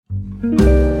All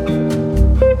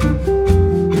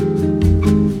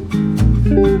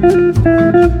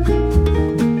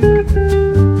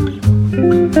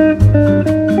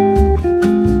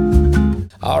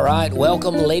right,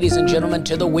 welcome, ladies and gentlemen,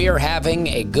 to the We're Having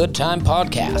a Good Time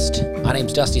podcast. My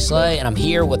name's Dusty Slay, and I'm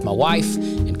here with my wife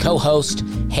and co-host,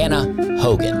 Hannah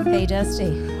Hogan. Hey,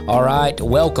 Dusty. All right,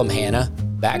 welcome, Hannah,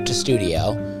 back to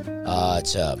studio.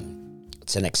 It's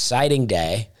an exciting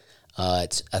day.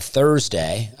 It's a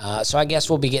Thursday, so I guess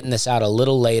we'll be getting this out a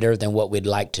little later than what we'd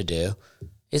like to do.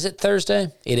 Is it Thursday?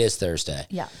 It is Thursday.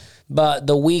 Yeah. But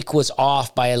the week was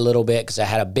off by a little bit because I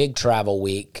had a big travel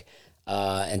week.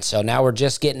 And so now we're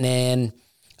just getting in.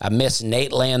 I missed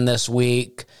Nateland this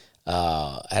week.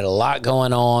 Had a lot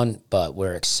going on, but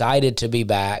we're excited to be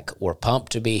back. We're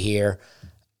pumped to be here.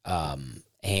 I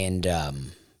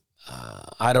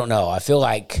don't know. I feel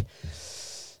like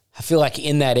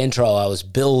in that intro I was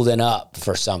building up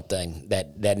for something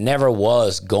that never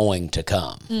was going to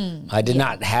come. I did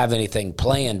not have anything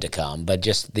planned to come, but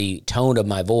just the tone of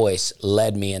my voice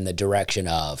led me in the direction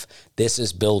of this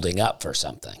is building up for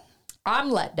something. I'm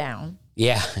let down.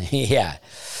 Yeah, yeah.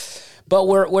 But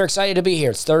we're excited to be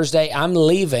here. It's Thursday. I'm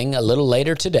leaving a little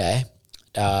later today.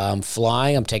 I'm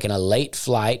flying. I'm taking a late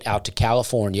flight out to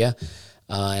California.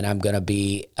 And I'm going to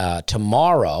be,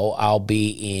 tomorrow, I'll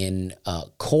be in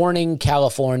Corning,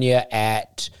 California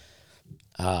at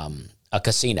a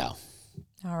casino.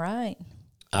 All right.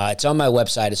 It's on my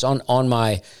website. It's on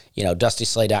my,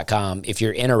 DustySlay.com if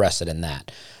you're interested in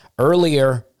that.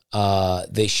 Earlier,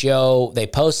 they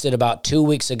posted about 2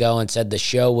 weeks ago and said the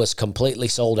show was completely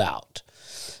sold out.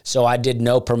 So I did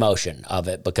no promotion of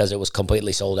it because it was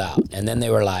completely sold out. And then they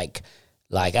were like,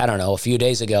 I don't know, a few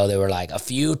days ago, they were like, a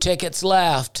few tickets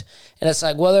left. And it's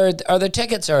like, well, are there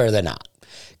tickets or are they not?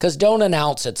 Because don't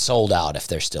announce it's sold out if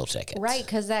there's still tickets. Right,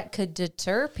 because that could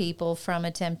deter people from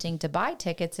attempting to buy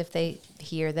tickets if they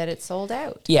hear that it's sold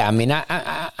out. Yeah, I mean,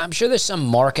 I'm sure there's some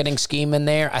marketing scheme in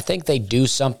there. I think they do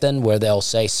something where they'll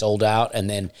say sold out and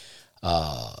then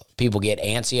people get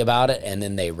antsy about it and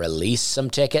then they release some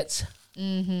tickets.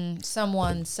 Mm-hmm.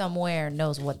 Someone somewhere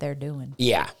knows what they're doing.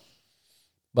 Yeah.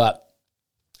 But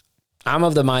I'm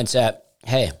of the mindset,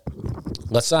 hey,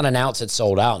 let's not announce it's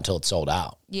sold out until it's sold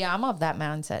out. Yeah, I'm of that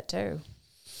mindset too.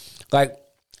 Like,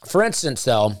 for instance,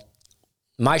 though,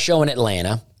 my show in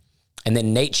Atlanta and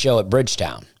then Nate's show at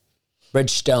Bridgestone,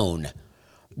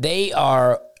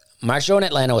 my show in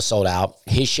Atlanta was sold out.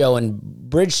 His show in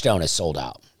Bridgestone is sold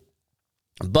out.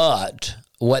 But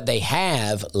what they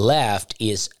have left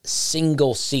is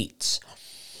single seats.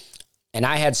 And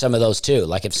I had some of those too.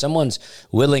 Like if someone's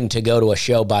willing to go to a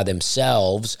show by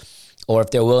themselves, or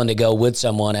if they're willing to go with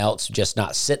someone else, just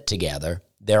not sit together,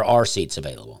 there are seats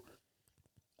available.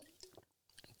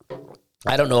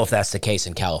 I don't know if that's the case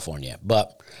in California,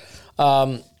 but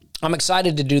I'm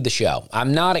excited to do the show.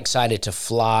 I'm not excited to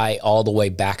fly all the way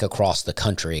back across the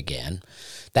country again.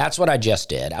 That's what I just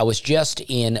did. I was just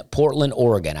in Portland,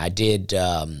 Oregon. I did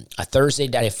I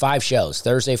did 5 shows,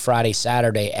 Thursday, Friday,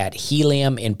 Saturday at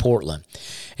Helium in Portland.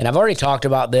 And I've already talked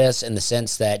about this in the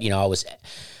sense that,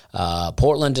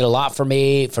 Portland did a lot for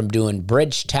me from doing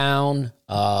Bridgetown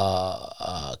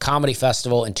Comedy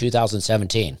Festival in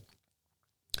 2017.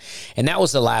 And that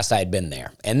was the last I had been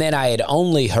there. And then I had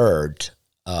only heard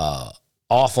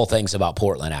awful things about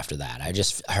Portland after that. I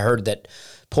just heard that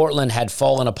Portland had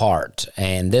fallen apart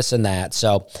and this and that.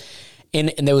 So,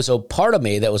 and there was a part of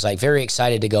me that was like very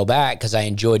excited to go back because I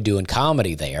enjoyed doing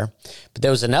comedy there. But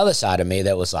there was another side of me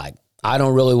that was like, I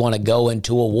don't really want to go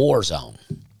into a war zone.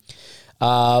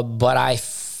 But I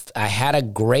had a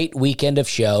great weekend of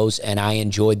shows and I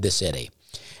enjoyed the city.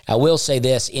 I will say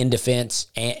this in defense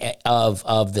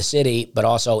of the city, but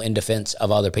also in defense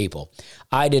of other people.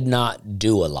 I did not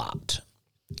do a lot.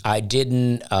 I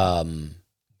didn't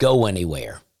go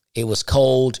anywhere. It was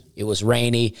cold. It was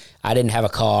rainy. I didn't have a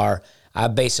car. I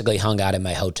basically hung out in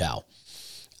my hotel.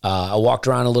 I walked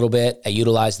around a little bit. I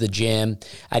utilized the gym.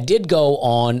 I did go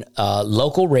on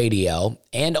local radio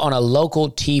and on a local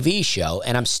TV show,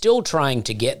 and I'm still trying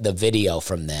to get the video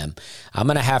from them. I'm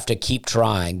going to have to keep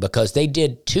trying because they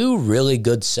did 2 really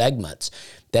good segments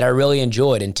that I really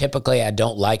enjoyed. And typically I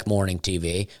don't like morning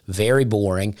TV. Very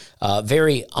boring,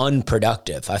 very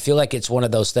unproductive. I feel like it's one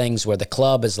of those things where the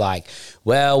club is like,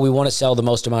 well, we want to sell the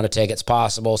most amount of tickets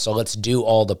possible, so let's do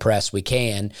all the press we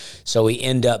can. So we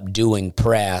end up doing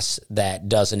press that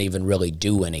doesn't even really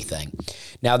do anything.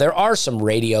 Now, there are some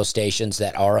radio stations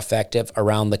that are effective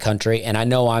around the country, and I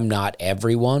know I'm not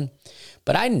everyone,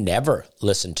 but I never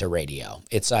listen to radio.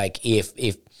 It's like if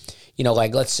you know,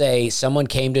 like let's say someone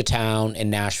came to town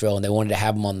in Nashville and they wanted to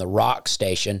have them on the rock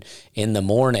station in the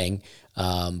morning,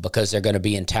 because they're going to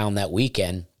be in town that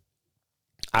weekend,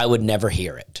 I would never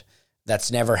hear it.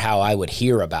 That's never how I would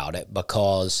hear about it,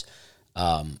 because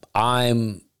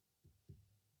I'm,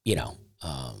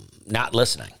 not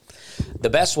listening. The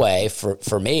best way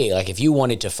for me, like if you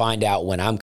wanted to find out when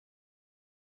I'm,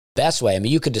 best way, I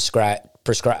mean, you could subscribe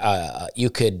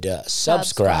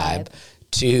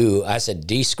to, I said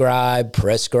describe,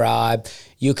 prescribe.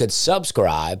 You could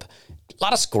subscribe. A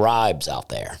lot of scribes out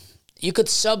there. You could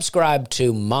subscribe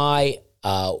to my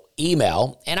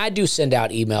email, and I do send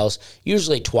out emails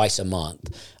usually twice a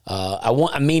month.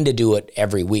 I mean to do it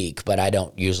every week, but I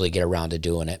don't usually get around to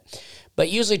doing it. But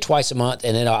usually twice a month,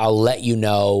 and then I'll let you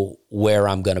know where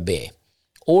I'm going to be.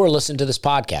 Or listen to this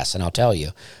podcast, and I'll tell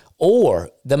you.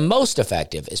 Or the most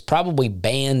effective is probably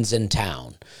Bands in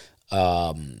Town.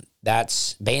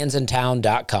 That's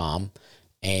bandsintown.com,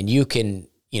 and you can,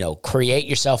 create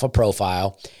yourself a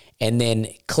profile and then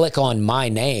click on my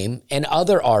name and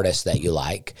other artists that you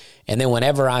like. And then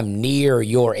whenever I'm near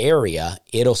your area,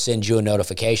 it'll send you a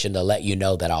notification to let you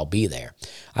know that I'll be there.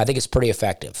 I think it's pretty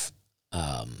effective.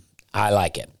 I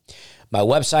like it. My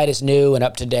website is new and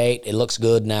up to date. It looks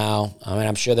good now. I mean,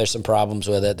 I'm sure there's some problems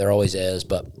with it. There always is,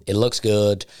 but it looks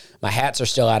good. My hats are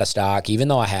still out of stock, even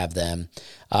though I have them.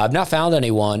 I've not found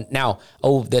anyone. Now,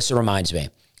 this reminds me.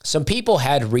 Some people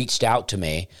had reached out to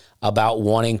me about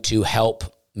wanting to help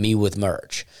me with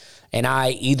merch, and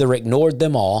I either ignored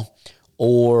them all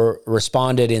or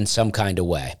responded in some kind of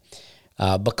way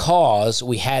because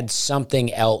we had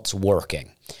something else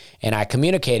working. And I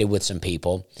communicated with some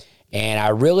people, and I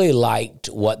really liked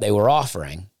what they were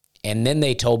offering. And then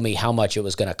they told me how much it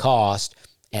was going to cost.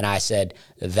 And I said,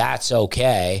 that's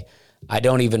okay. I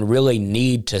don't even really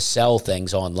need to sell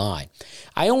things online.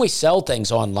 I only sell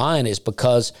things online is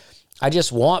because I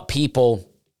just want people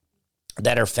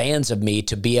that are fans of me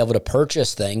to be able to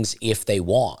purchase things if they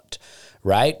want,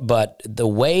 right? But the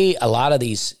way a lot of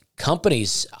these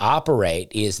companies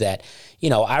operate is that,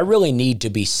 I really need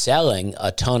to be selling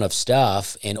a ton of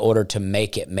stuff in order to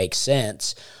make it make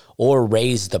sense or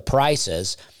raise the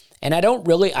prices. And I don't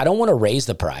want to raise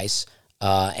the price,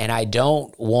 and I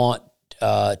don't want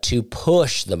to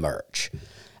push the merch.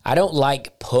 I don't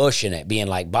like pushing it, being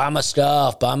like, buy my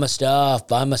stuff, buy my stuff,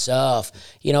 buy my stuff.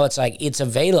 It's like, it's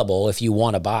available if you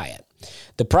want to buy it.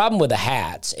 The problem with the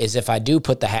hats is if I do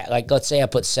put the hat, like let's say I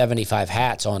put 75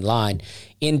 hats online,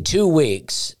 in 2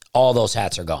 weeks, all those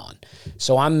hats are gone.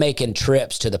 So I'm making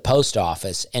trips to the post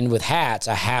office, and with hats,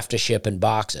 I have to ship in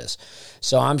boxes.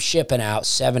 So I'm shipping out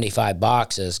 75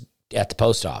 boxes at the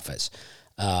post office.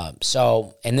 And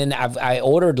then I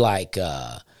ordered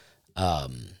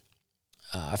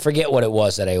I forget what it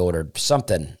was that I ordered,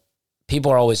 something.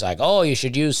 People are always like, oh, you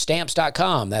should use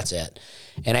stamps.com. That's it.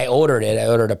 And I ordered it. I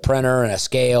ordered a printer and a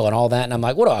scale and all that. And I'm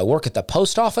like, what do I work at the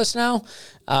post office now?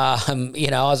 I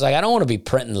was like, I don't want to be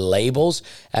printing labels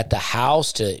at the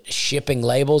house to shipping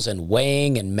labels and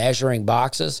weighing and measuring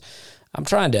boxes.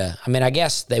 I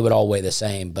guess they would all weigh the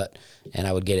same, and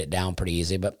I would get it down pretty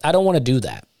easy, but I don't want to do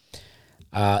that.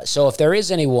 So if there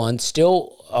is anyone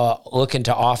still looking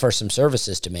to offer some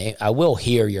services to me, I will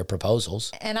hear your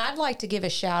proposals. And I'd like to give a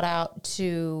shout out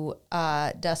to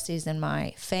Dusty's and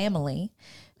my family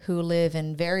who live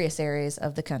in various areas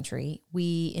of the country.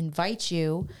 We invite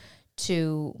you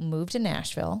to move to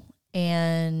Nashville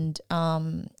and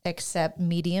accept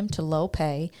medium to low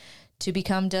pay to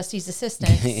become Dusty's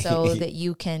assistant so that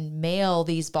you can mail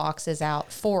these boxes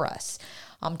out for us.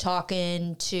 I'm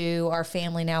talking to our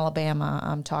family in Alabama.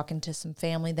 I'm talking to some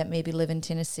family that maybe live in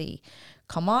Tennessee.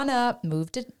 Come on up,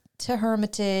 move to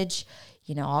Hermitage.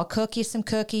 I'll cook you some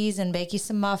cookies and bake you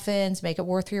some muffins, make it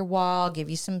worth your while, give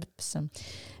you some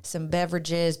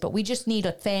beverages. But we just need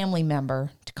a family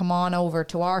member to come on over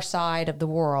to our side of the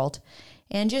world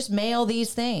and just mail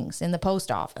these things in the post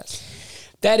office.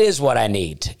 That is what I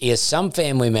need, is some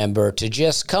family member to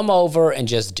just come over and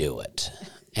just do it.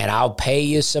 And I'll pay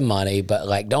you some money,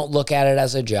 but don't look at it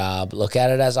as a job. Look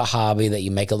at it as a hobby that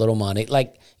you make a little money.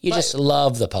 Just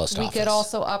love the post office. We could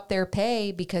also up their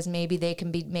pay because maybe they can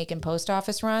be making post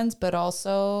office runs, but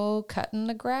also cutting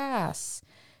the grass,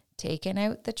 taking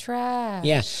out the trash.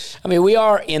 Yeah. We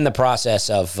are in the process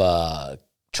of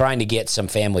trying to get some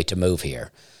family to move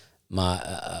here.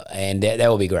 And that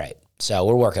will be great. So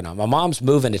we're working on it. My mom's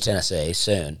moving to Tennessee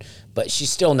soon, but she's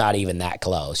still not even that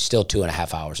close. She's still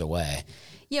 2.5 hours away.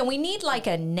 Yeah, we need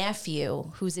a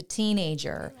nephew who's a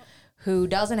teenager who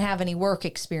doesn't have any work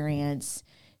experience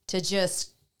to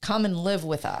just come and live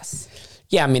with us.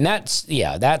 Yeah,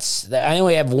 I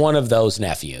only have one of those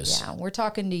nephews. Yeah, we're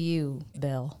talking to you,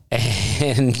 Bill.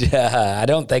 And I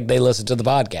don't think they listen to the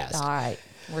podcast. All right.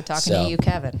 We're talking to you,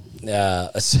 Kevin.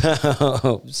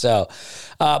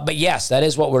 But yes, that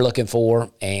is what we're looking for.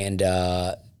 And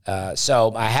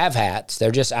so I have hats.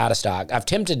 They're just out of stock. I've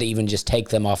tempted to even just take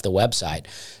them off the website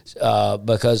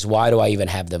because why do I even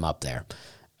have them up there?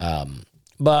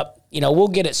 But, we'll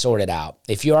get it sorted out.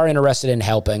 If you are interested in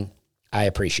helping, I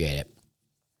appreciate it.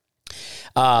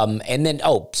 And then,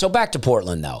 so back to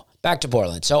Portland, though. Back to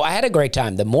Portland. So I had a great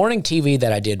time. The morning TV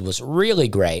that I did was really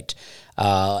great.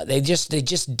 They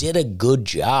just did a good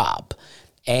job.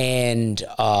 And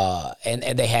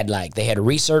they had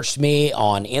researched me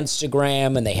on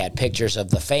Instagram, and they had pictures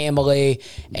of the family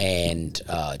and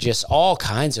just all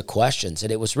kinds of questions.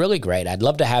 And it was really great. I'd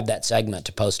love to have that segment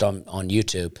to post on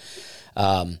YouTube.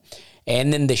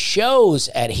 And then the shows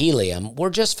at Helium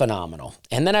were just phenomenal.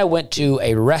 And then I went to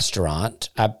a restaurant.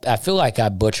 I feel like I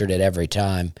butchered it every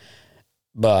time,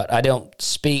 but I don't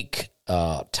speak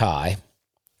Thai,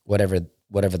 whatever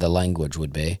the language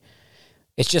would be.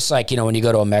 It's just like, when you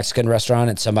go to a Mexican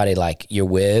restaurant and somebody like you're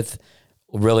with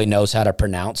really knows how to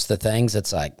pronounce the things,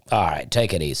 it's like, all right,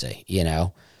 take it easy,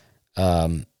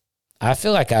 I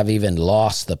feel like I've even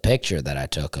lost the picture that I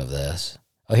took of this.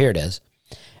 Oh, here it is.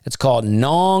 It's called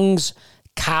Nong's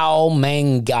Khao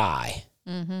Man Gai.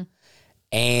 Mm-hmm.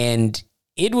 And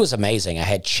it was amazing. I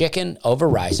had chicken over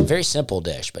rice, a very simple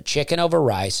dish, but chicken over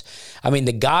rice. I mean,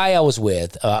 the guy I was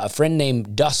with, a friend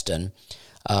named Dustin,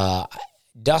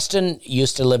 Dustin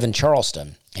used to live in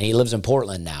Charleston, and he lives in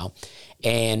Portland now.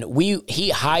 And he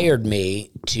hired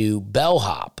me to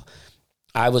bellhop.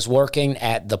 I was working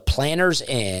at the Planters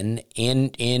Inn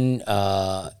in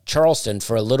Charleston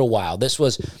for a little while.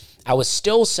 I was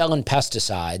still selling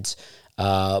pesticides,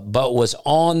 but was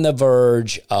on the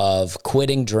verge of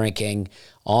quitting drinking,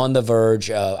 I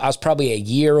was probably a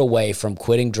year away from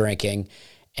quitting drinking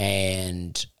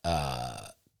and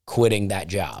quitting that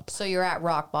job. So you're at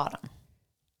rock bottom.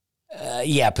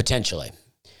 Yeah, potentially.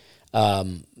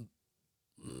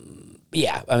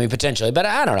 Yeah, I mean, potentially, but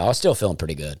I don't know. I was still feeling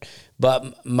pretty good.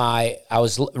 But I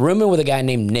was rooming with a guy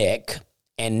named Nick,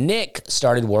 and Nick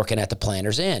started working at the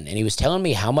Planters Inn, and he was telling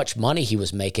me how much money he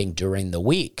was making during the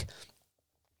week.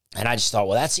 And I just thought,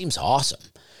 well, that seems awesome.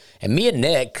 And me and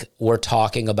Nick were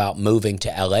talking about moving to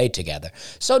LA together.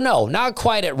 So no, not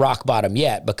quite at rock bottom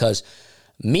yet, because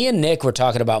me and Nick were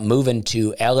talking about moving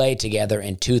to LA together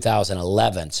in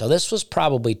 2011. So this was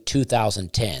probably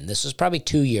 2010. This was probably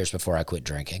 2 years before I quit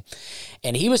drinking.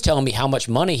 And he was telling me how much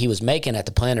money he was making at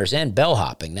the Planters Inn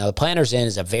bellhopping. Now, the Planters Inn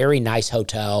is a very nice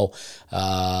hotel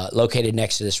located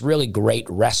next to this really great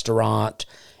restaurant.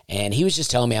 And he was just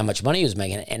telling me how much money he was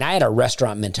making. And I had a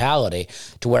restaurant mentality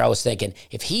to where I was thinking,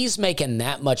 if he's making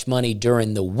that much money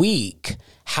during the week,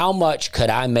 how much could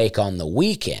I make on the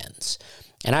weekends?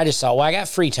 And I just thought, well, I got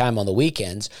free time on the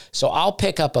weekends, so I'll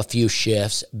pick up a few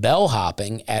shifts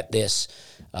bellhopping at this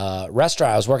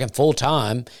restaurant. I was working full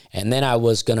time, and then I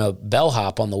was going to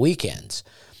bellhop on the weekends.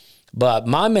 But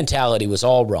my mentality was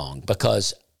all wrong,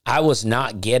 because I was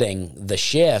not getting the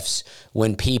shifts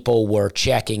when people were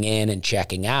checking in and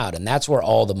checking out, and that's where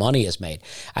all the money is made.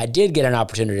 I did get an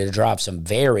opportunity to drive some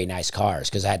very nice cars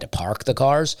because I had to park the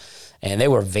cars, and they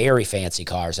were very fancy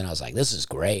cars, and I was like, this is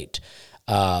great.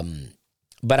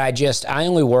 But I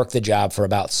only worked the job for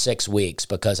about 6 weeks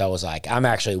because I was like, I'm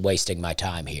actually wasting my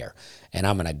time here, and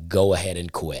I'm going to go ahead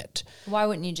and quit. Why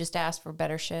wouldn't you just ask for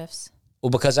better shifts?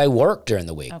 Well, because I worked during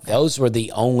the week. Okay. Those were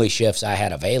the only shifts I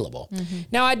had available. Mm-hmm.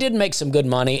 Now, I did make some good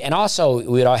money, and also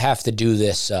we'd have to do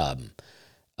this, you'd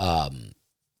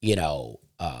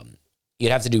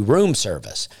have to do room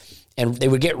service. And they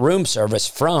would get room service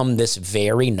from this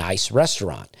very nice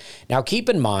restaurant. Now, keep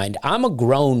in mind, I'm a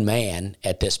grown man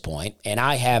at this point, and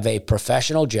I have a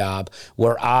professional job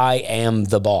where I am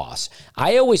the boss.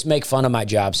 I always make fun of my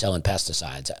job selling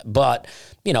pesticides, but,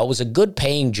 it was a good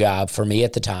paying job for me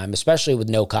at the time, especially with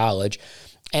no college,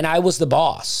 and I was the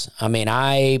boss. I mean,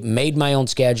 I made my own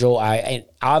schedule.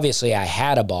 Obviously, I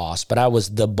had a boss, but I was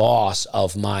the boss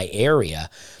of my area.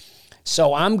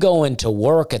 So I'm going to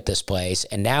work at this place,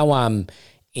 and now I'm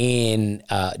in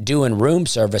doing room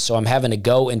service, so I'm having to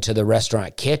go into the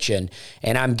restaurant kitchen,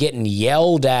 and I'm getting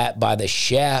yelled at by the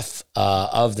chef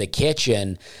of the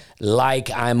kitchen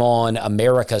like I'm on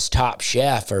America's Top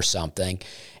Chef or something.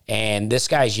 And this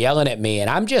guy's yelling at me, and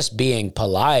I'm just being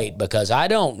polite because I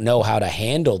don't know how to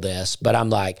handle this. But I'm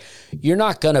like, you're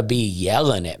not going to be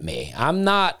yelling at me. I'm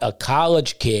not a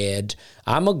college kid.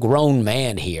 I'm a grown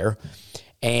man here.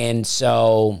 And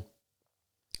so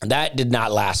that did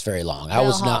not last very long.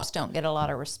 Bellhops don't get a lot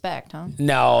of respect, huh?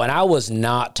 No, and I was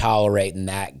not tolerating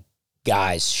that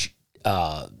guy's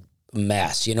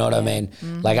mess. You know what I mean?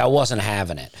 Mm-hmm. Like, I wasn't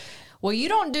having it. Well, you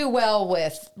don't do well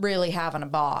with really having a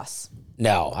boss.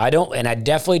 No, I don't. And I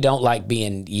definitely don't like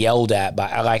being yelled at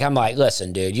by, like, I'm like,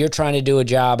 listen, dude, you're trying to do a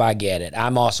job. I get it.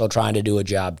 I'm also trying to do a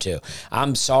job too.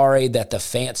 I'm sorry that the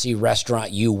fancy restaurant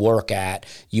you work at,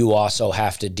 you also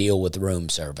have to deal with room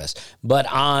service. But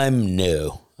I'm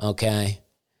new, okay?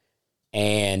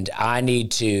 And I need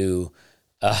to,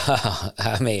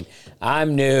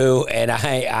 I'm new and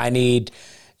I need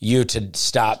you to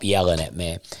stop yelling at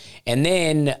me. And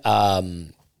then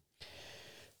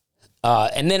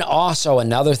also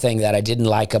another thing that I didn't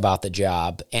like about the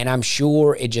job, and I'm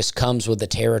sure it just comes with the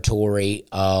territory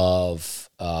of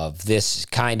this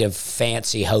kind of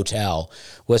fancy hotel,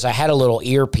 was I had a little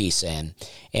earpiece in.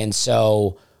 And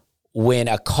so when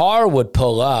a car would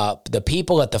pull up, the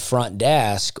people at the front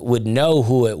desk would know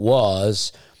who it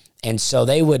was. And so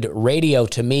they would radio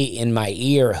to me in my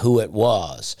ear who it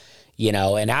was.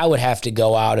 And I would have to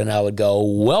go out and I would go,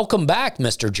 welcome back,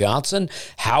 Mr. Johnson.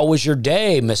 How was your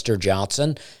day, Mr.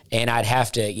 Johnson? And I'd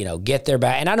have to, get their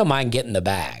bag. And I don't mind getting the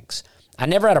bags. I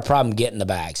never had a problem getting the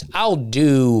bags. I'll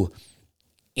do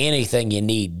anything you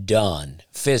need done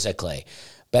physically.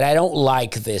 But I don't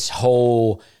like this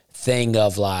whole thing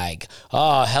of like,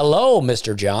 hello,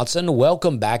 Mr. Johnson.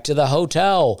 Welcome back to the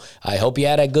hotel. I hope you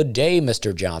had a good day,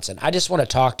 Mr. Johnson. I just want to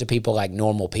talk to people like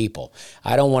normal people.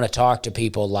 I don't want to talk to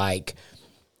people like,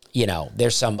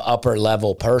 there's some upper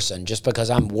level person just because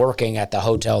I'm working at the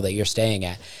hotel that you're staying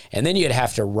at. And then you'd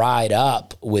have to ride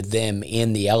up with them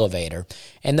in the elevator.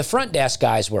 And the front desk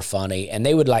guys were funny, and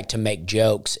they would like to make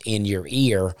jokes in your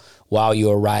ear while you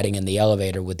were riding in the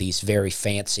elevator with these very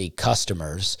fancy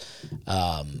customers,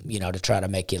 to try to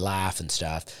make you laugh and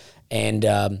stuff. And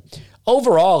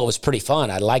overall, it was pretty fun.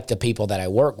 I liked the people that I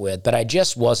work with, but I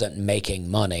just wasn't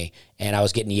making money, and I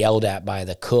was getting yelled at by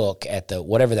the cook at the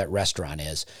whatever that restaurant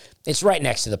is. It's right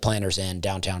next to the Planters Inn,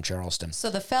 downtown Charleston. So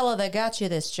the fellow that got you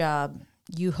this job,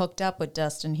 you hooked up with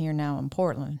Dustin here now in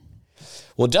Portland.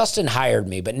 Well, Dustin hired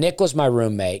me, but Nick was my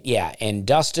roommate. Yeah, and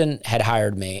Dustin had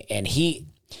hired me, and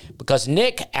because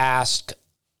Nick asked,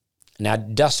 now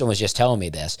Dustin was just telling me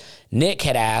this, Nick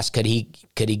had asked, could he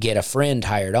get a friend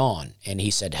hired on? And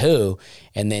he said, who?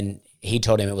 And then he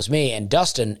told him it was me. And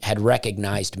Dustin had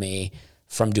recognized me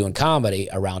from doing comedy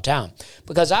around town.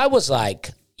 Because I was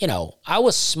like, I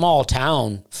was small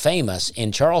town famous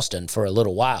in Charleston for a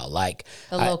little while. Like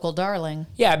the local darling.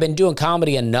 Yeah, I've been doing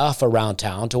comedy enough around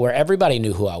town to where everybody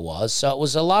knew who I was. So it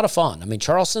was a lot of fun. I mean,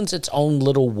 Charleston's its own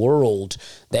little world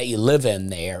that you live in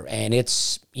there. And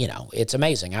it's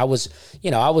amazing. I was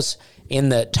in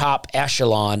the top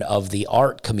echelon of the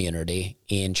art community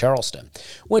in Charleston,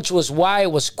 which was why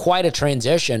it was quite a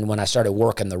transition when I started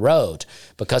working the road,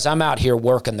 because I'm out here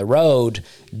working the road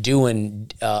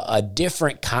doing a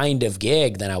different kind of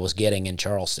gig than I was getting in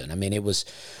Charleston. I mean, it was,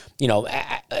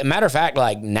 a matter of fact,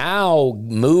 like now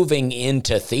moving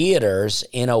into theaters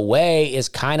in a way is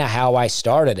kind of how I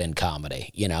started in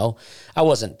comedy. I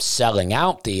wasn't selling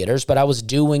out theaters, but I was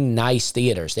doing nice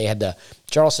theaters.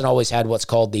 Charleston always had what's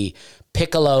called the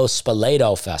Piccolo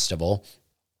Spoleto Festival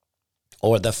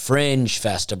or the Fringe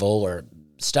Festival or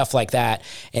stuff like that.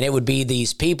 And it would be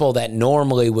these people that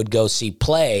normally would go see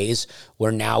plays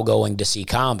were now going to see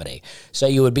comedy. So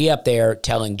you would be up there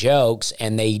telling jokes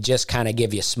and they just kind of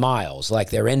give you smiles, like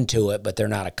they're into it, but they're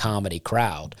not a comedy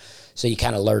crowd. So you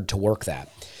kind of learned to work that.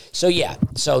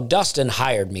 So Dustin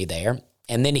hired me there,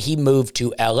 and then he moved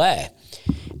to LA.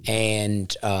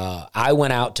 And I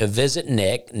went out to visit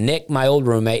Nick. Nick, my old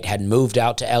roommate, had moved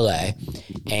out to LA.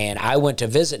 And I went to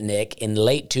visit Nick in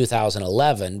late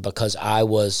 2011 because I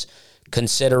was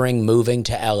considering moving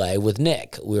to LA with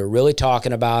Nick. We were really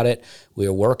talking about it. We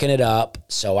were working it up.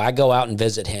 So I go out and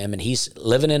visit him, and he's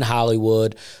living in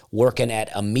Hollywood, working at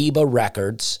Amoeba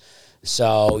Records.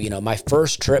 So, my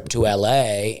first trip to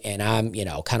LA, and I'm,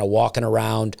 kind of walking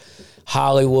around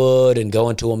Hollywood and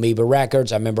going to Amoeba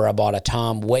Records. I remember I bought a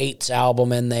Tom Waits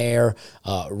album in there,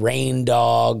 Rain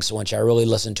Dogs, which I really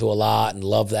listened to a lot and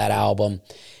love that album.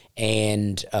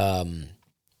 And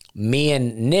me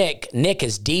and Nick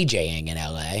is DJing in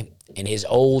LA, and his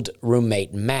old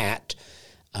roommate, Matt,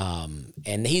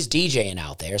 and he's DJing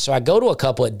out there. So I go to a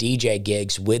couple of DJ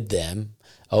gigs with them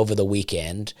over the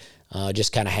weekend,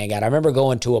 just kind of hang out. I remember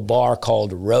going to a bar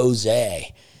called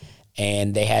Rosé,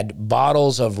 and they had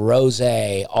bottles of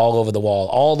rosé all over the wall.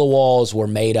 All the walls were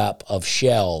made up of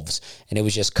shelves, and it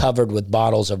was just covered with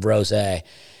bottles of rosé.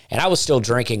 And I was still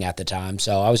drinking at the time,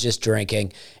 so I was just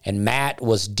drinking, and Matt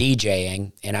was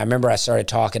DJing. And I remember I started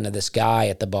talking to this guy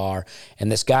at the bar,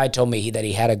 and this guy told me that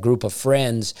he had a group of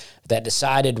friends that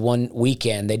decided one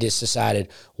weekend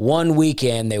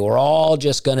they were all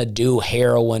just going to do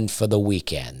heroin for the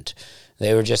weekend.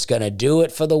 They were just going to do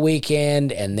it for the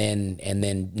weekend and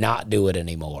then not do it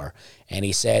anymore. And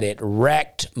he said it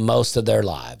wrecked most of their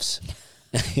lives.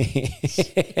 I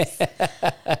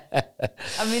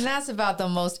mean, that's about the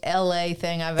most LA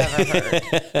thing I've ever heard.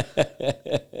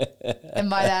 And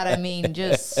by that, I mean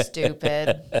just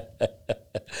stupid.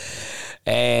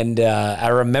 And I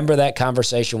remember that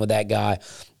conversation with that guy.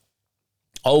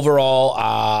 Overall,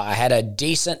 I had a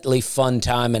decently fun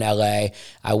time in LA.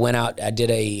 I went out, I did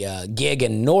a gig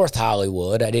in North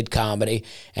Hollywood. I did comedy,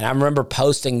 and I remember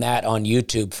posting that on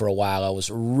YouTube for a while. I was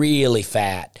really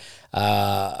fat.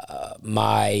 I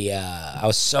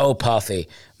was so puffy.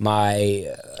 I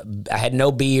had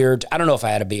no beard. I don't know if I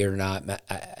had a beard or not,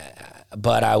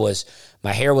 but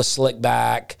my hair was slicked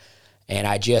back, and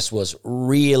I just was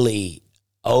really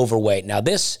overweight. Now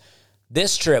this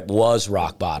trip was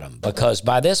rock bottom, because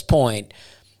by this point,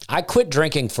 I quit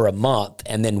drinking for a month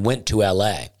and then went to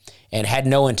LA and had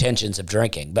no intentions of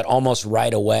drinking. But almost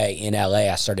right away in LA,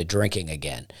 I started drinking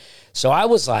again. So I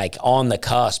was like on the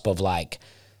cusp of like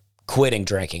quitting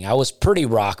drinking. I was pretty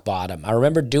rock bottom. I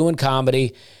remember doing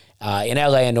comedy in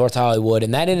LA and North Hollywood,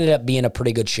 and that ended up being a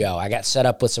pretty good show. I got set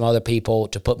up with some other people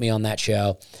to put me on that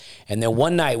show. And then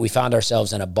one night we found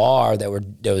ourselves in a bar that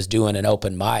was doing an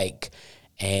open mic.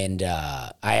 And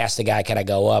I asked the guy, can I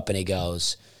go up? And he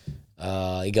goes,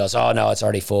 oh, no, it's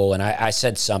already full. And I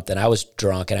said something. I was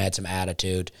drunk and I had some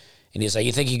attitude. And he's like,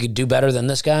 you think you could do better than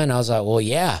this guy? And I was like, well,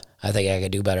 yeah, I think I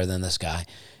could do better than this guy.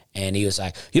 And he was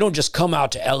like, you don't just come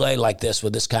out to L.A. like this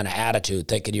with this kind of attitude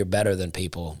thinking you're better than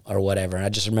people or whatever. And I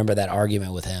just remember that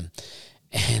argument with him.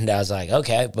 And I was like,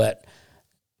 okay, but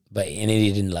and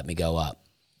he didn't let me go up.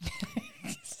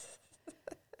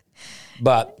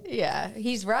 But yeah,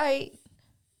 he's right.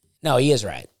 No, he is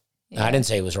right. Yeah. I didn't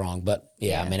say he was wrong, but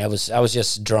yeah, I mean, I was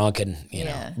just drunk and, you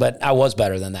know, but I was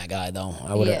better than that guy though.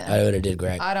 I would have did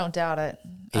great. I don't doubt it.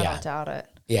 I don't doubt it.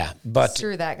 Yeah. But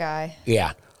screw that guy.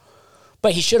 Yeah.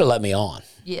 But he should have let me on.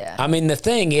 Yeah. I mean, the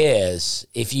thing is,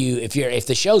 if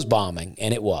the show's bombing,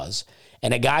 and it was,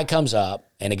 and a guy comes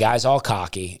up and a guy's all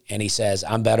cocky and he says,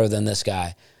 I'm better than this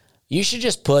guy, you should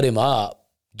just put him up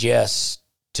just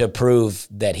to prove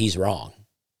that he's wrong.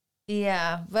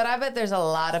 Yeah, but I bet there's a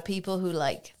lot of people who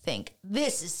like think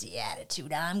this is the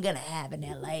attitude I'm gonna have in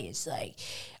LA. It's like,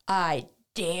 I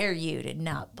dare you to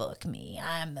not book me.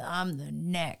 I'm the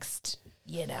next,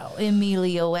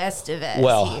 Emilio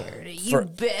Estevez here. You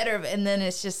better. And then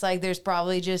it's just like there's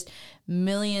probably just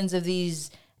millions of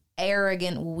these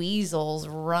arrogant weasels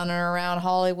running around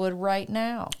Hollywood right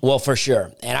now. Well, for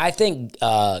sure. And I think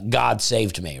God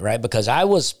saved me, right? Because I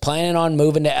was planning on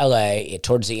moving to LA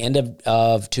towards the end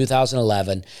of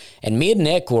 2011, and me and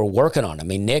Nick were working on it. I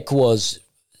mean, Nick was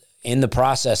in the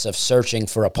process of searching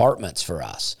for apartments for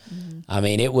us. Mm-hmm. I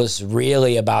mean, it was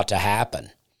really about to happen.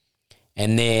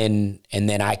 And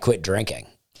then I quit drinking.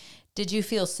 Did you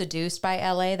feel seduced by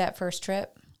LA that first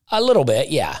trip? A little bit,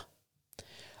 yeah.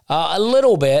 A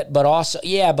little bit, but also,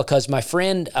 yeah, because my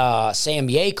friend Sam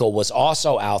Yakel was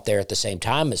also out there at the same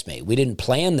time as me. We didn't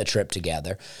plan the trip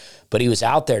together, but he was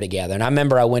out there together. And I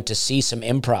remember I went to see some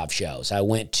improv shows. I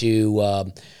went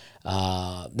to,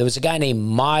 there was a guy named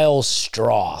Miles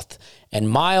Stroth, and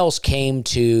Miles came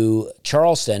to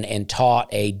Charleston and taught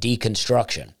a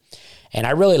deconstruction. And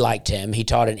I really liked him. He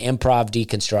taught an improv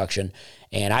deconstruction,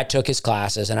 and I took his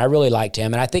classes, and I really liked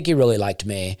him, and I think he really liked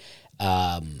me.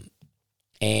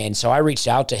 And so I reached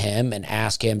out to him and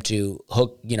asked him to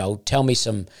tell me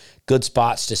some good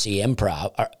spots to see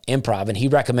improv, and he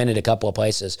recommended a couple of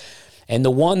places. And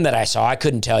the one that I saw, I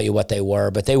couldn't tell you what they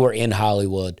were, but they were in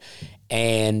Hollywood.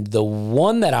 And the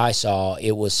one that I saw,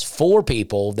 it was 4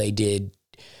 people. They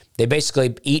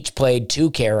basically each played 2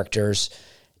 characters,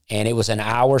 and it was an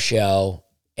hour show.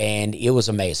 And it was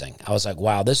amazing. I was like,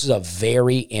 wow, this is a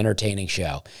very entertaining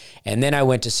show. And then I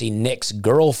went to see Nick's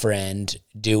girlfriend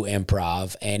do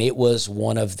improv, and it was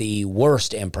one of the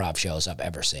worst improv shows I've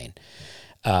ever seen.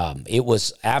 It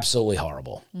was absolutely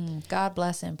horrible. God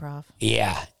bless improv.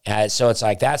 Yeah. So it's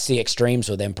like, that's the extremes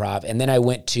with improv. And then I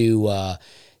went to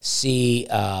see,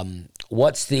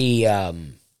 what's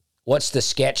the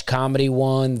sketch comedy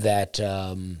one that...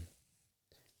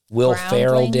 Will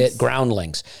Ferrell did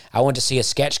Groundlings. I went to see a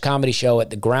sketch comedy show at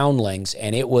the Groundlings,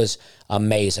 and it was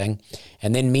amazing.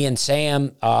 And then me and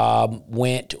Sam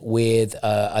went with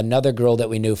another girl that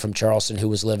we knew from Charleston who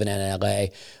was living in LA.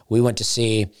 We went to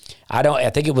see, I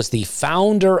think it was the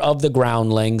founder of the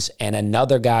Groundlings and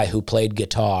another guy who played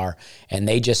guitar, and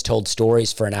they just told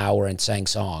stories for an hour and sang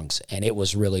songs, and it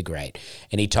was really great.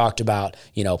 And he talked about,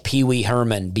 Pee Wee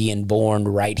Herman being born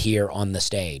right here on the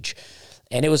stage.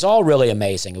 And it was all really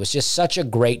amazing. It was just such a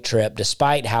great trip,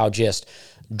 despite how just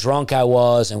drunk I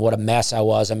was and what a mess I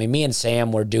was. I mean, me and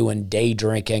Sam were doing day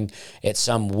drinking at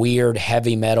some weird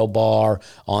heavy metal bar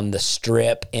on the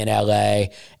Strip in LA.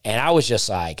 And I was just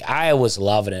like, I was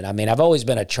loving it. I mean, I've always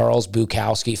been a Charles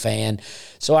Bukowski fan.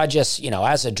 So I just,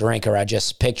 as a drinker, I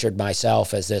just pictured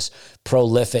myself as this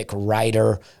prolific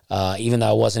writer, even though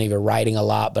I wasn't even writing a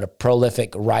lot, but a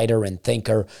prolific writer and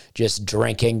thinker, just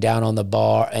drinking down on the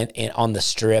bar and on the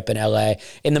Strip in LA.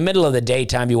 In the middle of the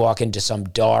daytime, you walk into some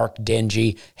dark,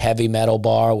 dingy, heavy metal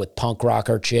bar with punk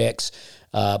rocker chicks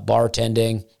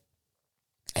bartending.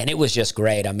 And it was just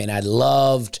great. I mean, I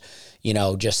loved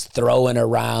just throwing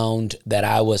around that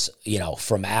I was,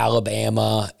 from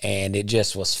Alabama, and it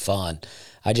just was fun.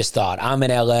 I just thought, I'm in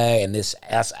LA, and this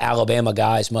Alabama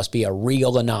guys must be a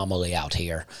real anomaly out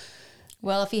here.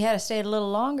 Well, if you had stayed a little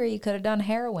longer, you could have done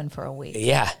heroin for a week.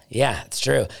 Yeah, it's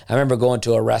true. I remember going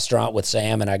to a restaurant with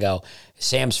Sam, and I go,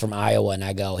 Sam's from Iowa, and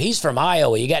I go, he's from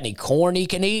Iowa. You got any corn he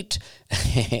can eat?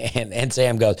 and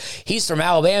Sam goes, he's from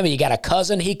Alabama. You got a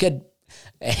cousin he could...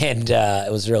 And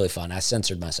it was really fun. I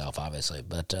censored myself, obviously,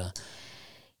 but...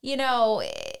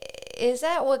 is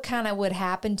that what kind of would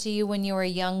happen to you when you were a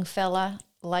young fella?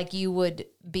 Like you would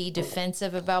be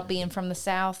defensive about being from the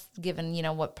South, given,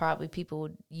 what probably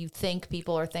you think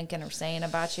people are thinking or saying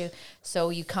about you. So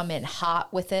you come in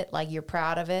hot with it, like you're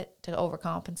proud of it to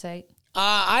overcompensate?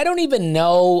 I don't even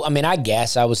know. I mean, I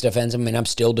guess I was defensive. I mean, I'm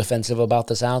still defensive about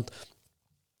the South.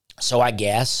 So I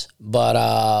guess, but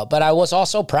I was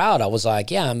also proud. I was like,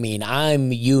 yeah, I mean,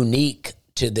 I'm unique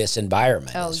to this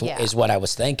environment is what I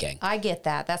was thinking. I get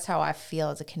that. That's how I feel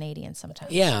as a Canadian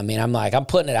sometimes. Yeah, I mean, I'm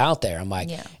putting it out there. I'm like,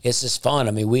 this is fun.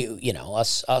 I mean, we,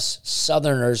 us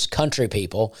Southerners, country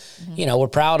people, we're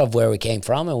proud of where we came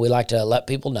from, and we like to let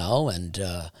people know, and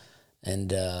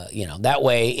that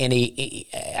way,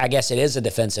 I guess it is a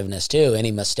defensiveness too.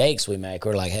 Any mistakes we make,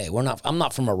 we're like, hey, I'm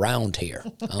not from around here.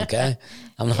 Okay.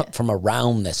 I'm not from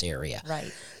around this area.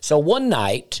 Right. So one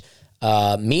night,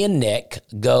 me and Nick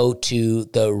go to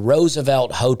the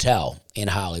Roosevelt Hotel in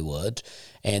Hollywood,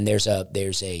 and there's a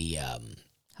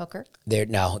hooker.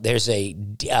 There's out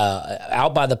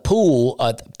by the pool,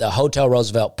 the Hotel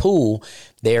Roosevelt pool.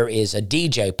 There is a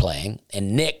DJ playing,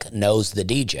 and Nick knows the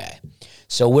DJ.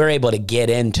 So we're able to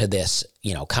get into this,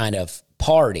 kind of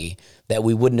party that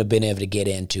we wouldn't have been able to get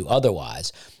into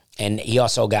otherwise. And he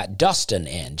also got Dustin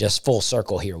in, just full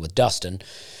circle here with Dustin.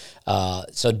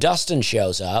 So Dustin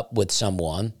shows up with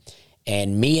someone,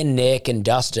 and me and Nick and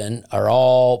Dustin are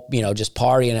all, just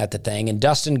partying at the thing. And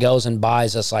Dustin goes and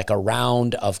buys us like a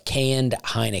round of canned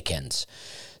Heinekens.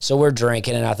 So we're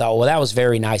drinking, and I thought, well, that was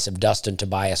very nice of Dustin to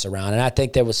buy us around. And I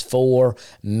think there was 4,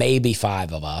 maybe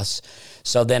 5 of us.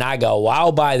 So then I go, well,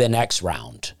 I'll buy the next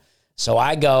round. So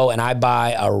I go and I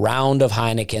buy a round of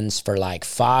Heinekens for like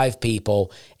 5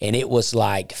 people, and it was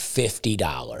like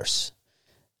 $50,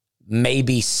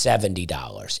 maybe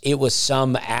 $70. It was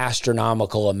some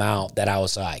astronomical amount that I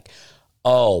was like,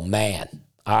 oh man,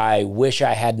 I wish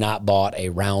I had not bought a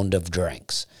round of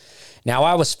drinks. Now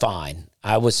I was fine.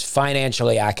 I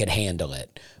could handle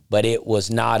it, but it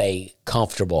was not a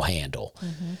comfortable handle.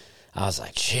 Mm-hmm. I was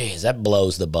like, geez, that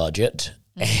blows the budget.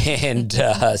 And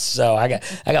so I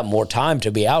got more time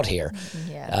to be out here.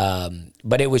 Yeah.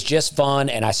 But it was just fun,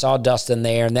 and I saw Dustin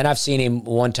there, and then I've seen him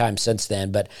one time since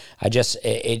then. But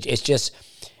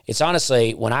it's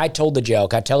honestly, when I told the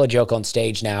joke, I tell a joke on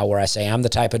stage now where I say I'm the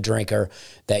type of drinker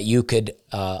that you could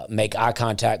make eye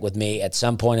contact with me at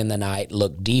some point in the night,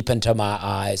 look deep into my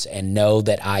eyes, and know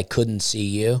that I couldn't see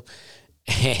you.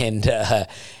 And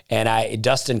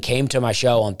Dustin came to my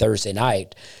show on Thursday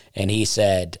night, and he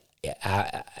said,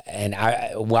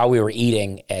 while we were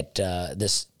eating at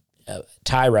this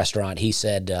Thai restaurant, he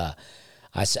said,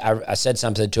 I said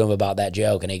something to him about that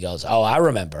joke, and he goes, oh, I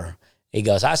remember. He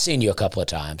goes, I've seen you a couple of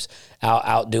times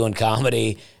out doing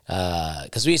comedy,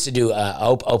 because we used to do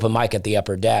open mic at the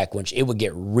Upper Deck, which it would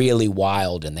get really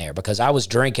wild in there because I was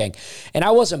drinking, and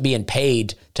I wasn't being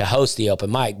paid to host the open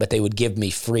mic, but they would give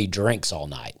me free drinks all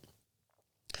night.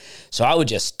 So I would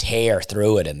just tear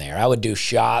through it in there. I would do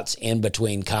shots in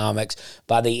between comics.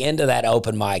 By the end of that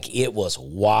open mic, it was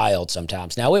wild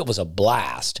sometimes. Now, it was a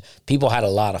blast. People had a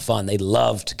lot of fun. They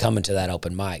loved coming to that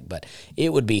open mic, but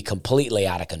it would be completely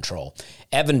out of control.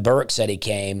 Evan Burke said he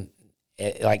came,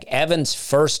 like Evan's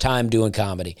first time doing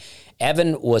comedy.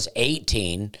 Evan was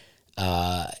 18,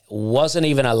 wasn't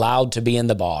even allowed to be in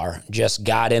the bar, just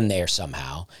got in there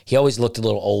somehow. He always looked a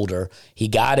little older. He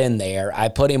got in there. I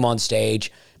put him on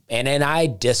stage. And then I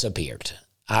disappeared.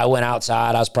 I went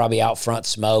outside. I was probably out front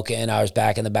smoking. I was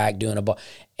back in the back doing a ball.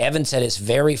 Evan said his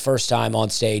very first time on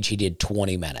stage, he did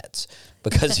 20 minutes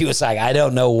because he was like, I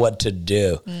don't know what to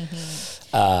do.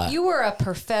 Mm-hmm. You were a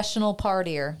professional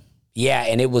partier. Yeah,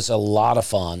 and it was a lot of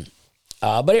fun,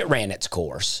 but it ran its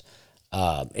course.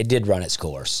 It did run its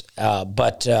course.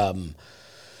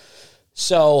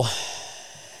 So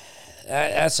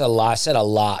that's a lot. I said a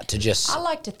lot to just... I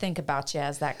like to think about you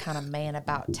as that kind of man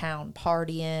about town,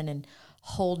 partying and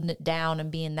holding it down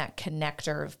and being that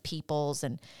connector of people's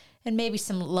and maybe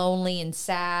some lonely and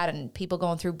sad and people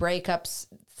going through breakups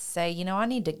say, you know, I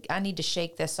need to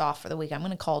shake this off for the week. I'm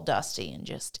going to call Dusty and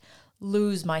just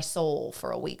lose my soul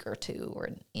for a week or two or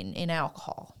in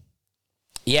alcohol.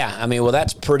 Yeah, I mean, well,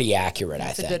 that's pretty accurate,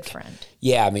 I think. That's a good friend.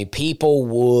 Yeah, I mean, people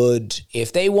would,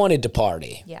 if they wanted to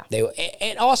party. Yeah.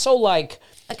 And also, like...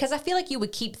 Because I feel like you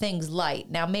would keep things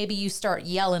light. Now, maybe you start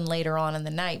yelling later on in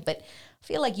the night, but I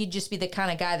feel like you'd just be the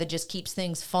kind of guy that just keeps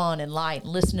things fun and light,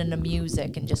 and listening to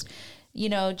music and just, you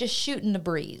know, just shooting the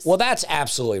breeze. Well, that's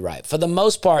absolutely right. For the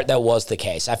most part, that was the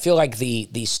case. I feel like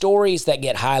the stories that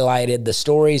get highlighted, the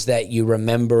stories that you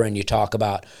remember and you talk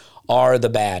about are the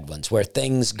bad ones where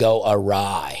things go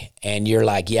awry and you're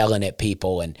like yelling at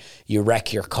people and you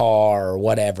wreck your car or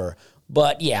whatever.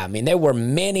 But yeah, I mean, there were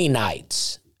many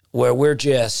nights where we're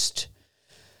just,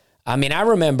 I mean, I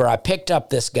remember I picked up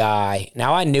this guy.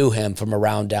 Now I knew him from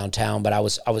around downtown, but I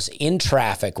was in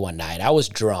traffic one night. I was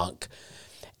drunk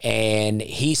and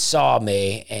he saw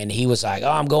me and he was like,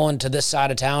 oh, I'm going to this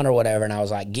side of town or whatever. And I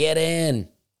was like, get in.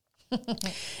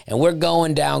 And we're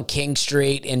going down King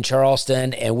Street in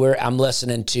Charleston, and I'm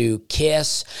listening to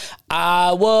Kiss.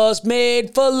 I was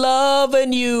made for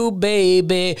loving you,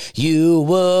 baby. You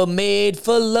were made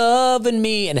for loving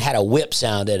me. And it had a whip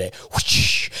sound in it.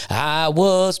 Whoosh, I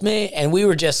was made. And we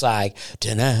were just like,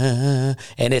 da-na.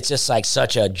 And it's just like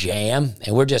such a jam.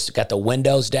 And we're just got the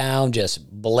windows down,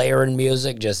 just blaring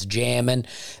music, just jamming.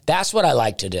 That's what I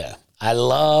like to do. I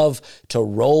love to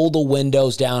roll the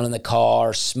windows down in the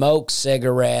car, smoke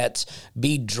cigarettes,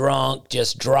 be drunk,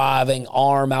 just driving,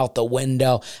 arm out the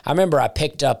window. I remember I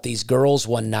picked up these girls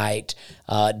one night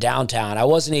downtown. I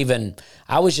was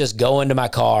just going to my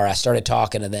car. I started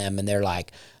talking to them, and they're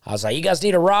like, I was like, you guys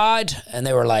need a ride? And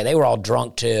they were all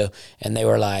drunk too. And they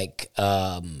were like,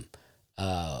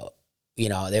 you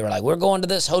know, they were like, we're going to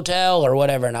this hotel or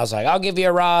whatever. And I was like, I'll give you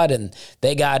a ride. And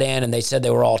they got in and they said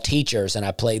they were all teachers. And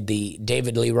I played the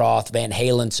David Lee Roth Van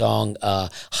Halen song,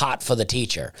 Hot for the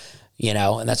Teacher, you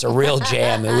know, and that's a real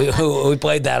jam. And we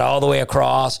played that all the way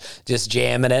across, just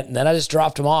jamming it. And then I just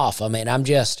dropped them off. I mean, you're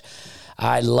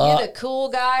the cool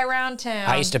guy around town.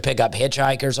 I used to pick up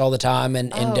hitchhikers all the time in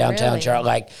downtown really?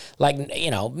 Charlotte, like, you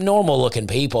know, normal looking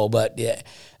people, but yeah,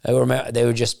 they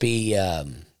would just be,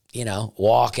 you know,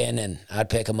 walking, and I'd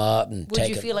pick them up and Would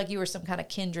you feel like you were some kind of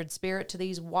kindred spirit to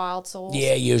these wild souls?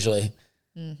 Yeah, usually.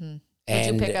 Mm-hmm. Would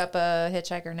you pick up a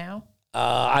hitchhiker now?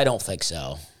 I don't think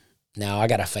so. No, I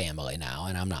got a family now,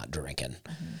 and I'm not drinking.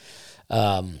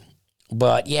 Mm-hmm.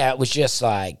 But yeah, it was just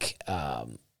like...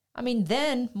 I mean,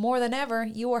 then, more than ever,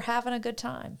 you were having a good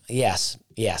time. Yes,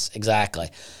 exactly.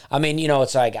 I mean, you know,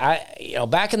 it's like,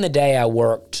 back in the day I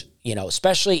worked, you know,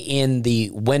 especially in the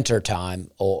winter time,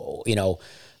 or, you know,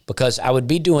 because I would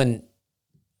be doing,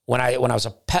 when I was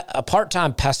a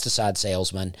part-time pesticide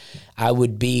salesman, I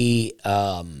would be,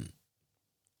 I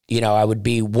would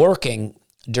be working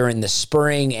during the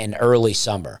spring and early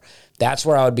summer. That's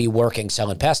where I would be working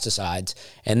selling pesticides.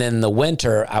 And then in the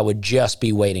winter, I would just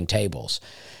be waiting tables.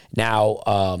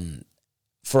 Now,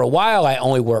 for a while, I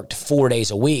only worked 4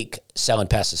 days a week selling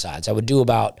pesticides. I would do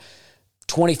about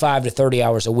 25 to 30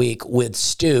 hours a week with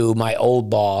Stu, my old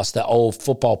boss, the old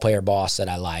football player boss that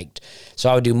I liked. So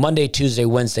I would do Monday, Tuesday,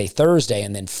 Wednesday, Thursday,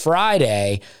 and then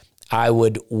Friday, I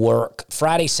would work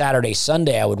Friday, Saturday,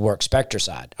 Sunday, I would work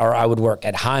Spectracide, or I would work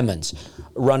at Hyman's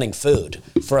running food.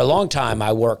 For a long time,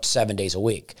 I worked 7 days a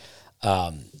week.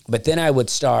 But then I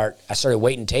started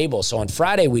waiting tables. So on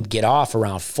Friday, we'd get off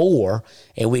around 4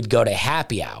 and we'd go to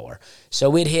happy hour. So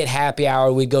we'd hit happy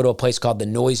hour. We'd go to a place called the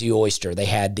Noisy Oyster.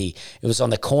 It was on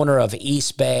the corner of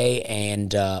East Bay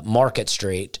and Market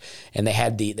Street. And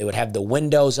they would have the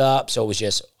windows up. So it was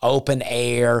just open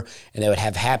air. And they would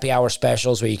have happy hour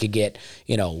specials where you could get,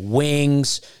 you know,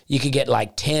 wings. You could get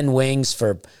like 10 wings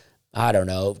for, I don't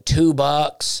know,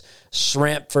 $2,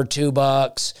 shrimp for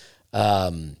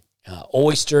 $2,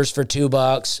 oysters for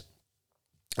 $2.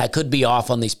 I could be off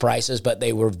on these prices, but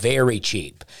they were very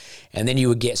cheap. And then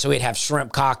we'd have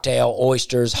shrimp cocktail,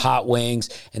 oysters, hot wings,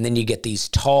 and then you get these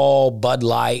tall Bud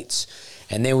Lights.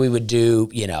 And then we would do,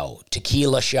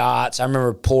 tequila shots. I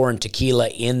remember pouring tequila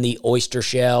in the oyster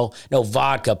shell. No,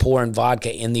 vodka, pouring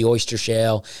vodka in the oyster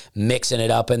shell, mixing it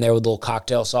up in there with a little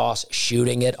cocktail sauce,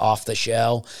 shooting it off the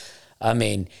shell. I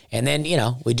mean, and then,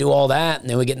 we do all that, and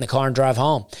then we get in the car and drive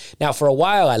home. Now, for a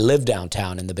while, I lived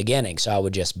downtown in the beginning, so I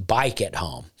would just bike it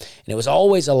home. And it was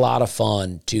always a lot of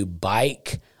fun to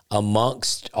bike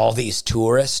amongst all these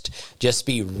tourists, just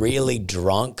be really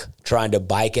drunk trying to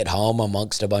bike it home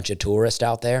amongst a bunch of tourists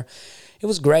out there. It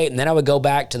was great. And then I would go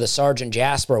back to the Sergeant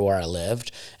Jasper where I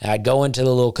lived, and I'd go into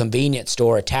the little convenience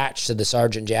store attached to the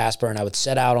Sergeant Jasper, and I would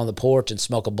sit out on the porch and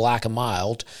smoke a Black and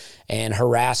Mild and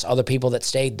harass other people that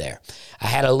stayed there. I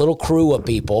had a little crew of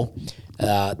people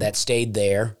that stayed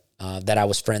there that I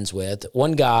was friends with.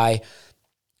 One guy,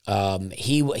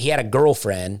 he had a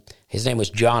girlfriend. His name was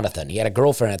Jonathan. He had a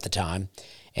girlfriend at the time,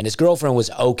 and his girlfriend was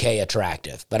okay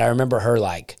attractive. But I remember her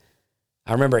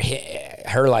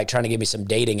trying to give me some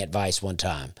dating advice one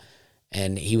time,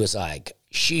 and he was like,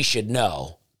 "She should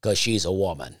know because she's a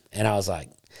woman." And I was like,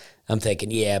 I'm thinking,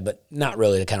 yeah, but not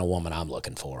really the kind of woman I'm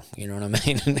looking for. You know what I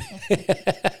mean?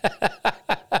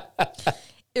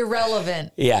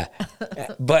 Irrelevant. Yeah.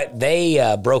 But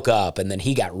they broke up, and then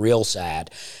he got real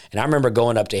sad. And I remember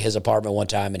going up to his apartment one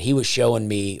time, and he was showing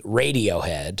me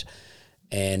Radiohead.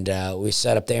 And we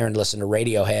sat up there and listened to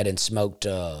Radiohead and smoked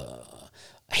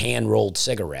hand-rolled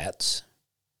cigarettes.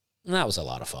 And that was a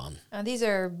lot of fun. These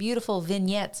are beautiful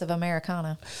vignettes of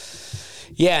Americana.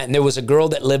 Yeah, and there was a girl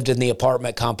that lived in the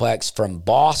apartment complex from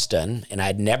Boston, and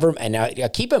now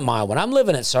keep in mind, when I'm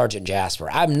living at Sergeant Jasper,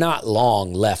 I've not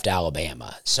long left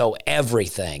Alabama, so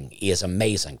everything is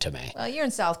amazing to me. Well, you're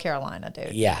in South Carolina,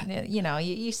 dude. Yeah.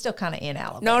 You still kind of in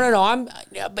Alabama.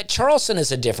 No, but Charleston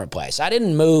is a different place. I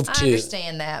didn't move to... I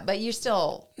understand that, but you're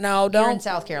still... You're in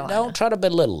South Carolina. Don't try to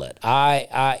belittle it.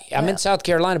 I'm in South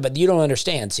Carolina, but you don't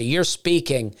understand. See, you're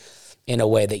speaking in a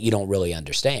way that you don't really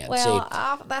understand.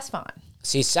 Well, that's fine.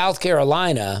 See, South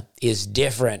Carolina is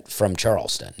different from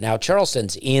Charleston. Now,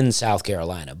 Charleston's in South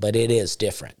Carolina, but it is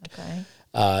different.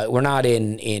 Okay. We're not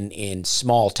in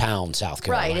small town South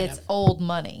Carolina. Right, it's old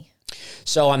money.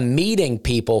 So I'm meeting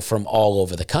people from all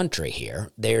over the country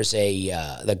here. There's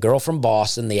the girl from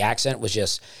Boston. The accent was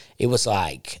it was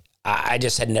like, I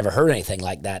just had never heard anything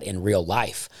like that in real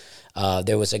life.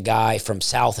 There was a guy from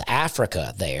South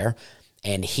Africa there,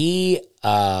 and he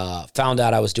found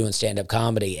out I was doing stand-up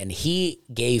comedy, and he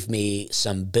gave me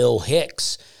some Bill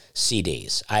Hicks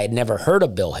CDs. I had never heard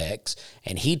of Bill Hicks,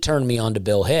 and he turned me on to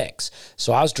Bill Hicks.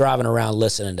 So I was driving around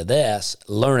listening to this,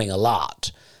 learning a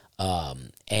lot.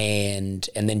 And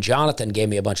then Jonathan gave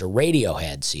me a bunch of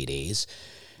Radiohead CDs.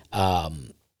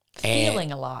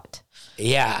 Feeling a lot.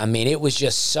 Yeah, I mean, it was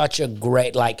just such a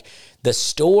great, the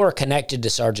store connected to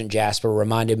Sergeant Jasper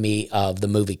reminded me of the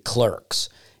movie Clerks.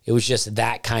 It was just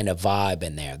that kind of vibe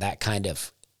in there, that kind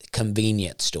of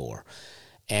convenience store.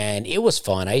 And it was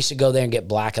fun. I used to go there and get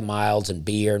Black and Milds and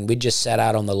beer, and we'd just sit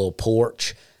out on the little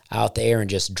porch out there and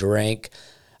just drink.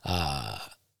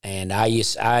 And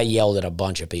I yelled at a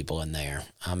bunch of people in there.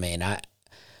 I mean, I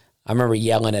remember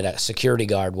yelling at a security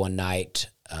guard one night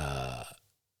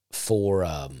for,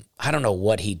 I don't know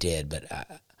what he did, but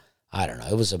I don't know.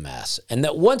 It was a mess. And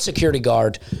that one security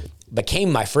guard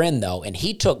became my friend, though, and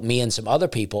he took me and some other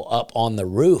people up on the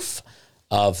roof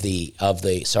of the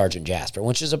Sergeant Jasper,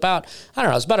 which is about, I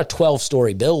don't know, it's about a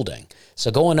 12-story building.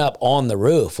 So going up on the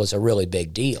roof was a really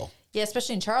big deal. Yeah,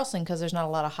 especially in Charleston because there's not a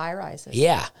lot of high-rises.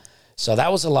 Yeah. So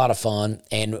that was a lot of fun.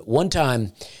 And one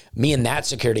time, me and that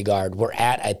security guard were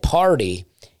at a party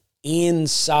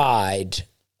inside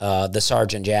the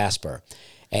Sergeant Jasper.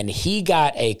 And he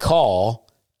got a call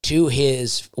to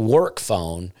his work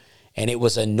phone, and it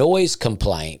was a noise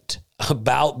complaint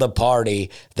about the party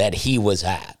that he was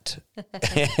at.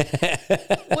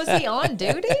 Was he on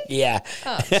duty? Yeah.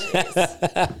 Oh, jeez.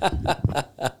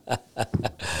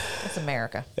 That's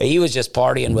America. He was just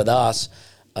partying with us.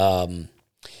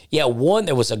 There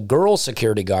was a girl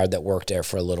security guard that worked there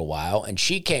for a little while, and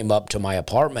she came up to my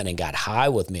apartment and got high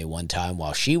with me one time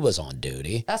while she was on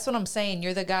duty. That's what I'm saying.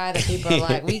 You're the guy that people are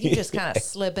like, we can just kind of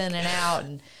slip in and out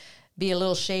and be a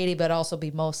little shady, but also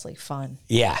be mostly fun.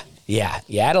 Yeah. I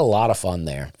had a lot of fun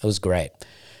there. It was great.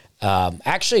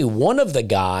 Actually, one of the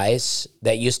guys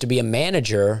that used to be a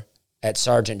manager at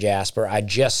Sergeant Jasper, I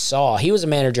just saw. He was a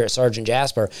manager at Sergeant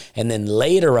Jasper, and then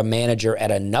later a manager at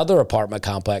another apartment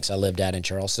complex I lived at in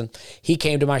Charleston. He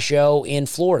came to my show in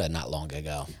Florida not long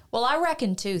ago. Well, I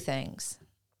reckon two things.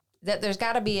 That there's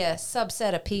got to be a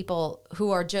subset of people who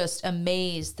are just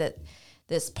amazed that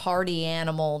this party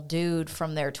animal dude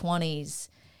from their 20s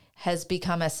has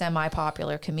become a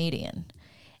semi-popular comedian.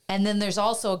 And then there's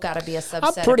also got to be a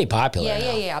subset. I'm pretty popular.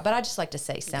 Yeah. But I just like to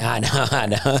say semi. I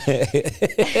know.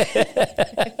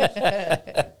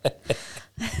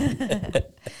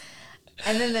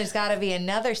 And then there's got to be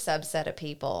another subset of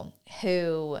people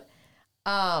who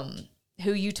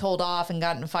you told off and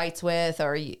got in fights with,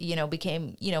 or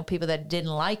became people that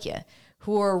didn't like you,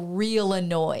 who are real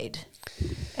annoyed.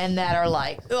 And that are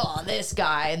like, oh, this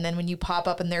guy. And then when you pop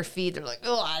up in their feed, they're like,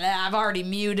 oh, I've already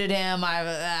muted him. I'm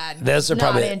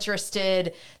not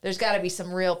interested. There's got to be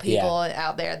some real people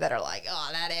out there that are like, oh,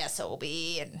 that SOB.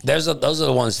 And those are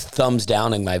the ones thumbs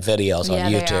downing my videos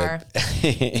on YouTube. They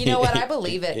are. You know what? I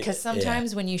believe it, because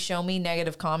sometimes when you show me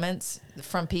negative comments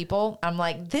from people, I'm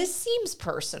like, this seems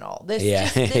personal. This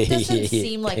doesn't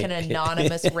seem like an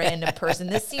anonymous random person.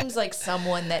 This seems like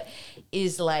someone that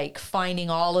is like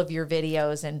finding all of your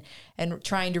videos and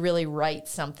trying to really write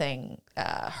something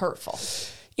hurtful.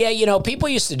 Yeah, people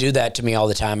used to do that to me all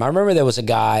the time. I remember there was a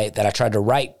guy that I tried to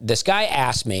write. This guy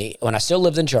asked me, when I still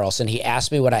lived in Charleston, he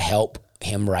asked me would I help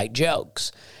him write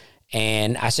jokes.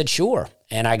 And I said, sure.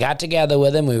 And I got together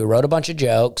with him. We wrote a bunch of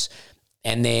jokes.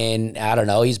 And then, I don't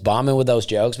know, he's bombing with those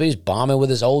jokes, but he's bombing with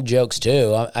his old jokes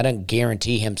too. I didn't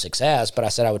guarantee him success, but I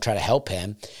said I would try to help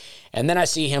him. And then I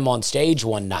see him on stage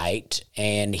one night,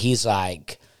 and he's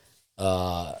like,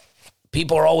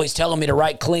 people are always telling me to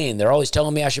write clean. They're always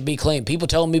telling me I should be clean. People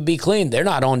telling me to be clean. They're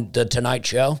not on the Tonight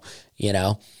Show,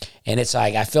 And it's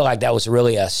like, I feel like that was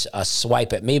really a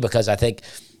swipe at me, because I think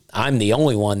I'm the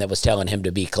only one that was telling him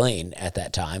to be clean at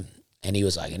that time. And he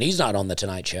was like, and he's not on the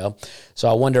Tonight Show. So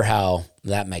I wonder how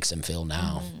that makes him feel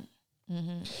now.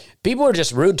 Mm-hmm. People are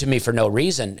just rude to me for no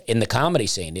reason in the comedy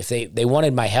scene. If they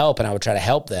wanted my help, and I would try to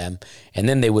help them, and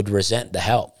then they would resent the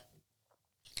help.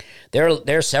 There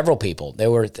are several people. There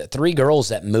were 3 girls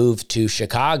that moved to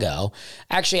Chicago.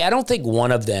 Actually, I don't think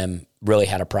one of them really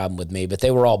had a problem with me, but they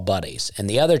were all buddies. And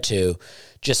the other 2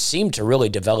 just seemed to really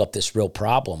develop this real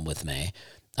problem with me.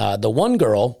 The one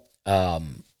girl,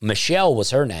 Michelle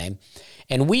was her name,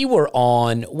 and we were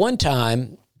on one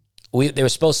time. There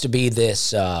was supposed to be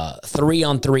this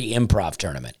 3-on-3 improv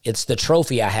tournament. It's the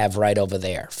trophy I have right over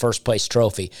there, first place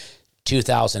trophy,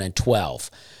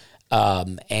 2012,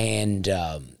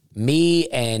 me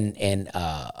and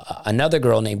another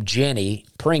girl named Jenny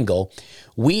Pringle,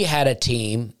 we had a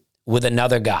team with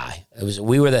another guy.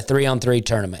 We were the 3-on-3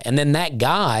 tournament, and then that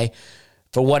guy,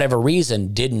 for whatever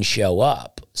reason, didn't show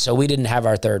up. So we didn't have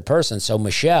our third person. So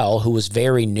Michelle, who was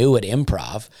very new at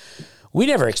improv, we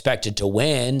never expected to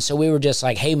win. So we were just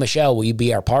like, hey, Michelle, will you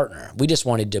be our partner? We just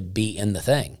wanted to be in the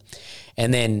thing.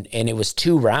 And it was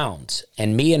 2 rounds.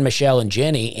 And me and Michelle and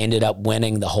Jenny ended up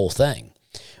winning the whole thing.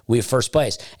 We were first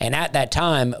place. And at that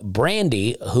time,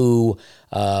 Brandy, who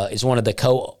is one of the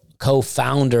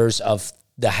co-founders of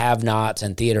the Have-Nots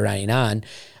and Theater 99,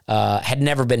 had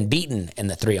never been beaten in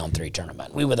the 3-on-3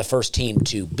 tournament. We were the first team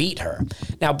to beat her.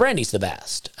 Now, Brandy's the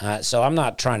best, so I'm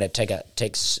not trying to take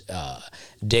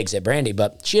digs at Brandy,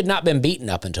 but she had not been beaten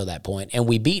up until that point, and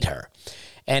we beat her.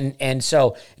 And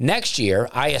so next year,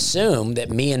 I assume that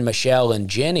me and Michelle and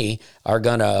Jenny are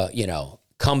gonna,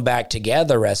 come back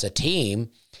together as a team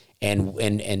and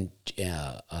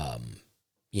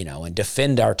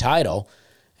defend our title.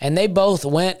 And they both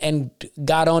went and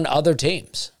got on other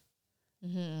teams.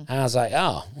 Mm-hmm. And I was like,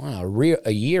 oh, wow,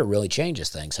 a year really changes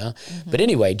things, huh? Mm-hmm. But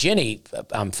anyway, Jenny,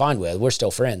 I'm fine with. We're still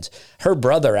friends. Her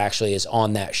brother actually is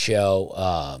on that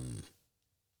show.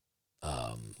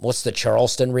 What's the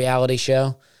Charleston reality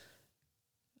show?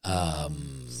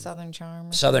 Southern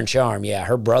Charm. Southern Charm, yeah.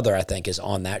 Her brother, I think, is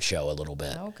on that show a little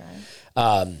bit.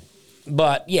 Okay.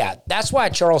 But yeah, that's why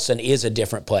Charleston is a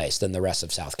different place than the rest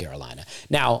of South Carolina.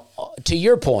 Now, to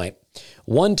your point,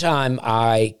 one time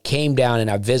I came down and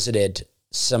I visited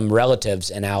some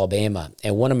relatives in Alabama,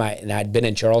 and I'd been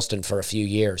in Charleston for a few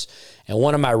years, and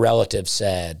one of my relatives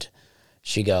said,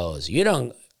 she goes, you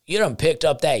done picked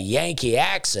up that Yankee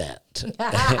accent.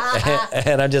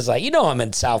 And I'm just like, I'm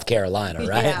in South Carolina,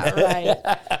 right? Yeah,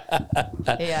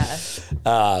 right.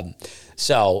 Yeah.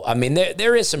 So, I mean,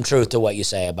 there is some truth to what you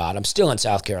say about I'm still in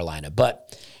South Carolina,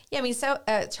 but. Yeah, I mean, so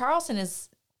Charleston is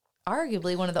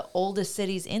arguably one of the oldest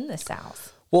cities in the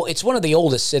South. Well, it's one of the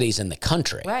oldest cities in the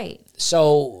country. Right.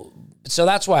 So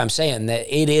that's why I'm saying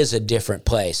that it is a different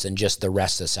place than just the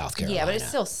rest of South Carolina. Yeah, but it's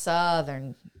still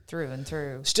Southern through and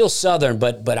through. Still Southern,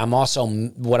 but I'm also,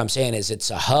 what I'm saying is it's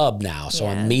a hub now. So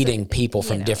I'm meeting people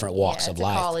from different walks of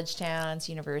life. It's a college town, it's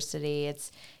university,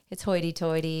 it's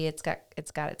hoity-toity, it's got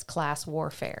its class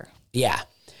warfare. Yeah.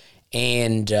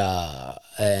 and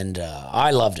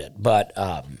I loved it. But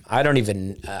I don't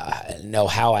even know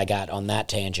how I got on that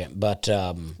tangent. But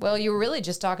well, you were really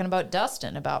just talking about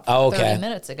Dustin about okay. 30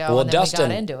 minutes ago, well, and then Dustin, we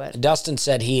got into it. Dustin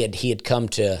said he had come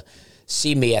to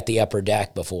see me at the upper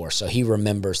deck before, so he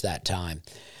remembers that time.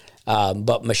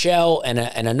 But Michelle and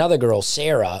another girl,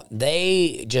 Sarah,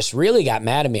 they just really got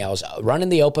mad at me. I was running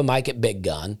the open mic at Big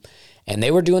Gun, and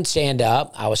they were doing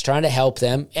stand-up. I was trying to help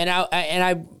them, and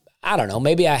I don't know,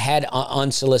 maybe I had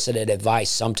unsolicited advice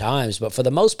sometimes, but for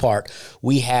the most part,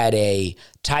 we had a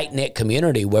tight-knit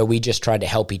community where we just tried to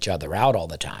help each other out all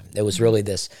the time. There was really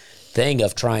this thing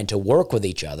of trying to work with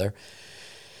each other.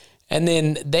 And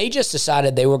then they just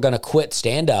decided they were going to quit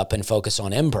stand-up and focus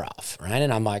on improv, right?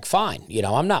 And I'm like, fine,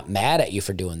 I'm not mad at you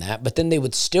for doing that. But then they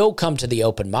would still come to the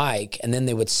open mic, and then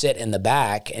they would sit in the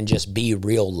back and just be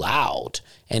real loud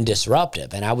and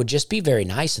disruptive. And I would just be very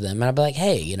nice to them. And I'd be like,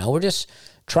 hey, we're just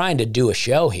trying to do a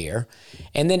show here.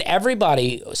 And then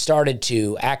everybody started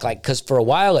to act like, because for a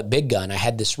while at Big Gun, I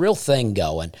had this real thing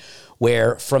going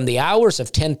where from the hours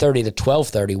of 10:30 to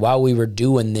 12:30 while we were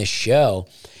doing this show,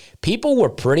 people were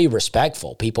pretty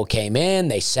respectful. People came in,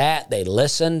 they sat, they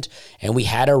listened, and we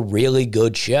had a really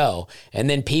good show. And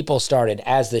then people started,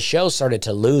 as the show started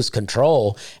to lose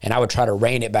control, and I would try to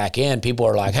rein it back in, people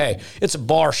are like, hey, it's a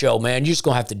bar show, man. You're just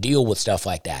going to have to deal with stuff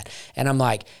like that. And I'm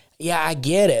like, yeah, I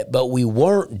get it, but we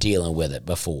weren't dealing with it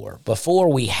before.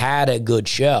 Before we had a good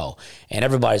show, and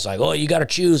everybody's like, oh, you got to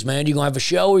choose, man. You going to have a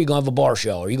show, or you going to have a bar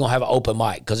show, or you going to have an open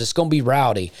mic, because it's going to be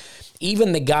rowdy.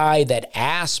 Even the guy that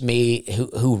asked me,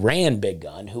 who ran Big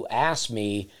Gun, who asked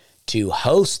me to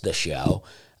host the show,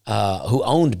 who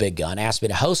owned Big Gun, asked me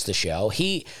to host the show,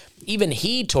 he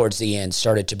towards the end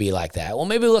started to be like that. Well,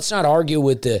 maybe let's not argue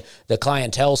with the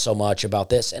clientele so much about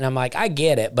this. And I'm like, I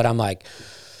get it, but I'm like,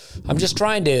 I'm just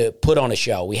trying to put on a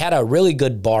show. We had a really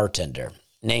good bartender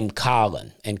named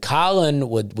Colin, and Colin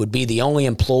would be the only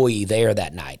employee there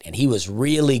that night, and he was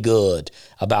really good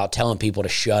about telling people to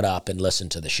shut up and listen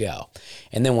to the show.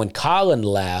 And then when Colin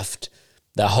left,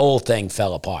 the whole thing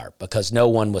fell apart because no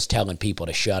one was telling people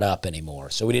to shut up anymore.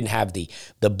 So we didn't have the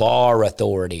bar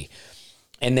authority.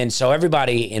 And then so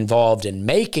everybody involved in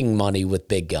making money with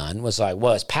Big Gun was like,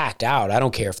 well, it's packed out. I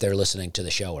don't care if they're listening to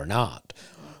the show or not.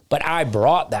 But I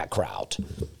brought that crowd.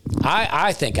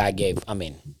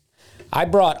 I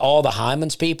brought all the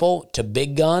Hyman's people to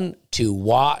Big Gun to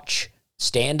watch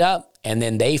stand-up, and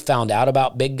then they found out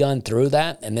about Big Gun through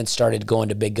that and then started going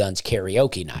to Big Gun's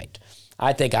karaoke night.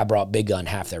 I think I brought Big Gun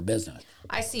half their business.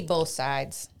 I see both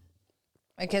sides.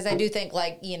 Because I do think,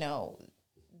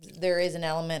 there is an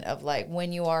element of,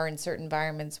 when you are in certain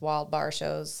environments, wild bar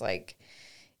shows,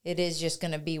 it is just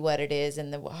going to be what it is,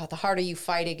 and the harder you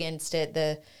fight against it,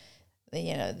 the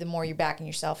more you're backing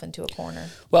yourself into a corner.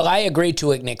 Well, I agree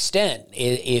to an extent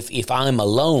if I'm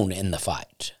alone in the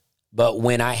fight. But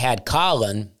when I had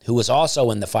Colin, who was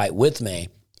also in the fight with me,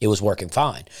 it was working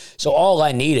fine. So all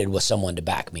I needed was someone to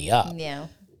back me up. Yeah,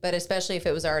 but especially if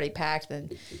it was already packed,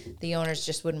 then the owners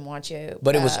just wouldn't want you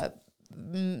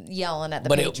yelling at the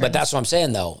patrons. But that's what I'm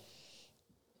saying, though.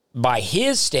 By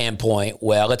his standpoint,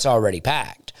 well, it's already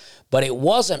packed. But it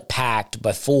wasn't packed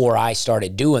before I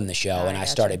started doing the show and I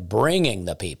started bringing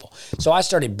the people. So I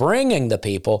started bringing the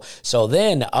people. So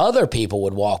then other people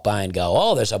would walk by and go,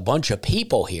 oh, there's a bunch of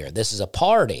people here. This is a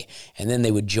party. And then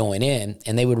they would join in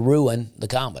and they would ruin the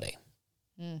comedy.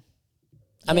 Mm.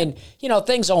 I mean,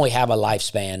 things only have a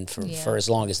lifespan for as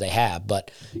long as they have.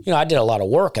 But, I did a lot of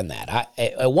work on that.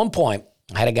 At one point,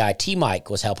 I had a guy, T-Mike,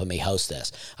 was helping me host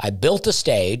this. I built a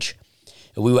stage.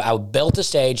 I built a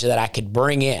stage that I could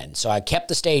bring in. So I kept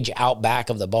the stage out back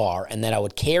of the bar, and then I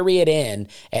would carry it in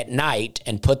at night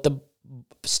and put the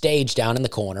stage down in the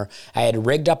corner. I had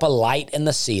rigged up a light in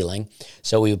the ceiling.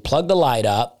 So we would plug the light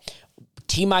up.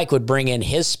 T-Mike would bring in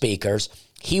his speakers.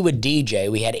 He would DJ.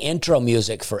 We had intro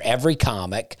music for every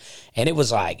comic. And it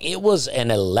was an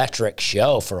electric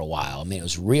show for a while. I mean, it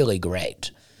was really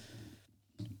great.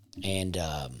 And,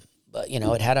 but,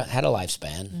 it had a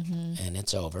lifespan, and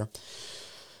it's over.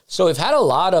 So we've had a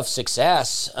lot of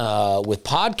success with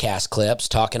podcast clips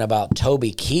talking about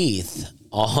Toby Keith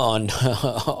on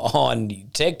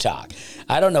TikTok.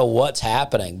 I don't know what's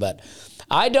happening, but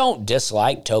I don't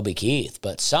dislike Toby Keith,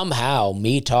 but somehow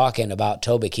me talking about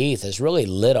Toby Keith has really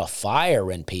lit a fire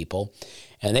in people,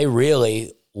 and they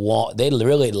really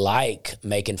like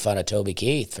making fun of Toby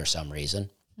Keith for some reason.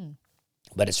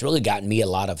 But it's really gotten me a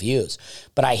lot of views.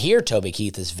 But I hear Toby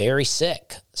Keith is very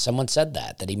sick. Someone said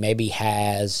that he maybe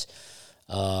has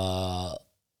lung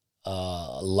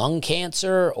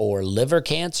cancer or liver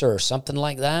cancer or something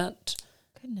like that.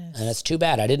 Goodness. And it's too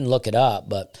bad. I didn't look it up,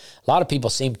 but a lot of people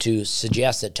seem to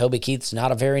suggest that Toby Keith's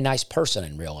not a very nice person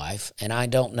in real life, and I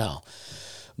don't know.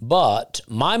 But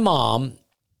my mom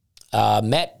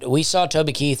we saw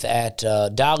Toby Keith at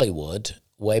Dollywood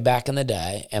way back in the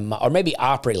day, or maybe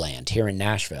Opryland here in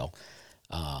Nashville.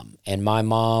 And my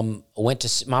mom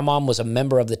was a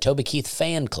member of the Toby Keith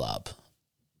fan club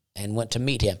and went to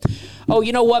meet him. Oh,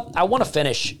 you know what? I want to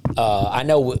finish. I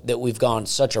know that we've gone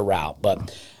such a route,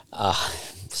 but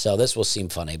so this will seem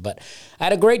funny, but I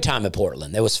had a great time in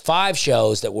Portland. There was 5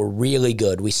 shows that were really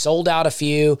good. We sold out a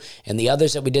few, and the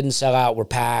others that we didn't sell out were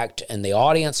packed, and the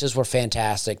audiences were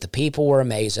fantastic. The people were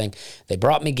amazing. They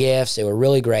brought me gifts. They were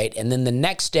really great. And then the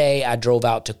next day, I drove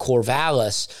out to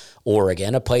Corvallis,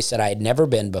 Oregon, a place that I had never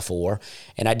been before,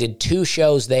 and I did 2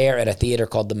 shows there at a theater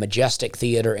called the Majestic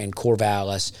Theater in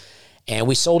Corvallis, and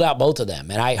we sold out both of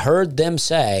them. And I heard them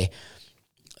say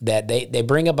that they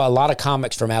bring up a lot of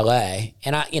comics from LA,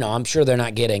 and I'm sure they're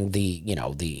not getting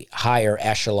the higher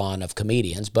echelon of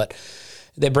comedians, but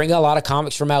they bring a lot of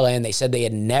comics from LA, and they said they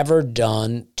had never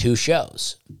done 2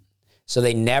 shows. So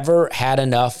they never had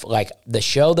enough, like the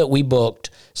show that we booked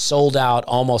sold out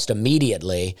almost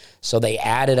immediately. So they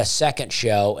added a second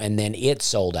show and then it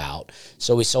sold out.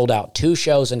 So we sold out 2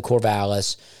 shows in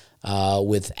Corvallis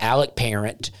with Alec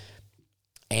Parent.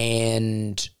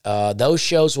 And those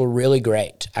shows were really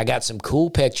great. I got some cool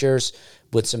pictures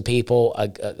with some people,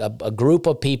 a group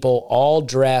of people all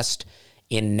dressed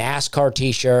in NASCAR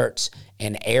T-shirts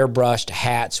and airbrushed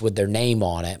hats with their name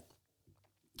on it.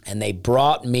 And they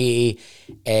brought me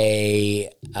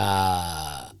a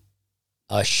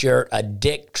shirt, a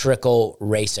Dick Trickle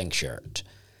racing shirt,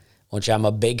 which I'm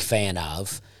a big fan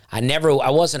of.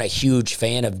 I wasn't a huge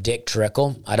fan of Dick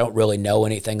Trickle. I don't really know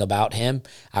anything about him.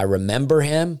 I remember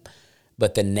him,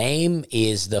 but the name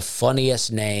is the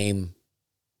funniest name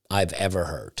I've ever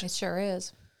heard. It sure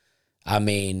is. I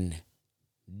mean,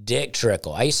 Dick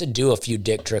Trickle. I used to do a few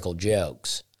Dick Trickle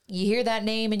jokes. You hear that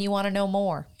name and you want to know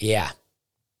more. Yeah.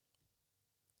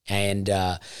 And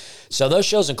so those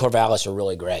shows in Corvallis are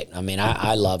really great. I mean,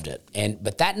 I loved it.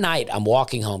 But that night, I'm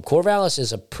walking home. Corvallis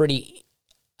is a pretty,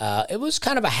 it was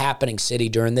kind of a happening city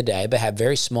during the day, but had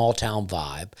very small town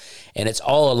vibe. And it's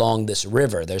all along this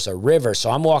river. There's a river. So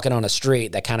I'm walking on a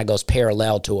street that kind of goes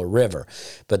parallel to a river.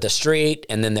 But the street,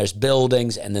 and then there's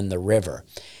buildings, and then the river.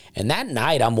 And that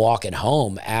night, I'm walking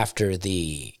home after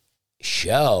the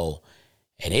show,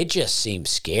 and it just seemed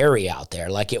scary out there.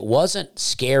 Like, it wasn't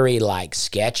scary like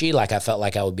sketchy, like I felt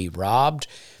like I would be robbed.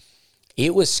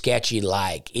 It was sketchy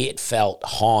like it felt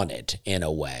haunted in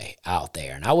a way out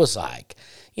there. And I was like,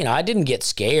 I didn't get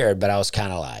scared, but I was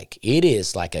kind of like, it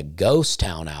is like a ghost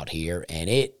town out here, and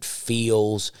it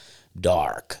feels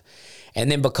dark.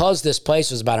 And then because this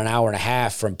place was about an hour and a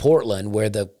half from Portland, where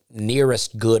the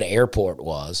nearest good airport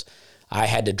was, I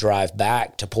had to drive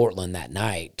back to Portland that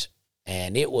night.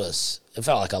 And it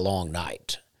felt like a long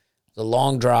night. It was a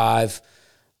long drive,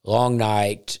 long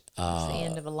night. It's the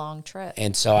end of a long trip.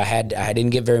 And so I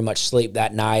didn't get very much sleep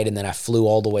that night, and then I flew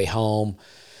all the way home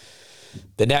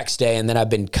the next day, and then I've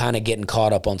been kind of getting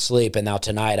caught up on sleep, and now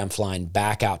tonight I'm flying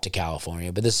back out to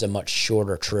California, but this is a much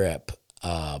shorter trip.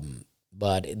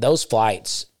 But those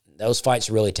flights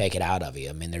really take it out of you.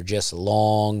 I mean, they're just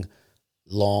long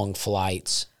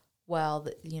flights. Well,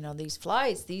 these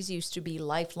flights, these used to be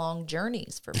lifelong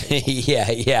journeys for people.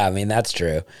 Yeah. I mean, that's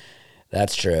true.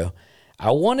 That's true.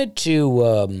 I wanted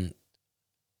to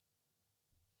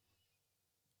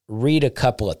read a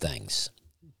couple of things,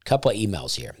 a couple of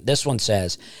emails here. This one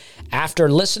says, after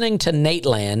listening to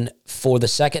Nateland for the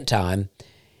second time,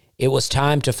 it was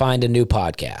time to find a new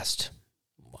podcast.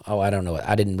 Oh, I don't know.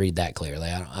 I didn't read that clearly.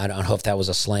 I don't know if that was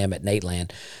a slam at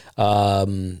Nateland.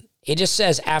 It just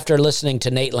says, after listening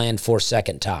to Nateland for a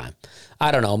second time.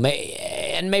 I don't know.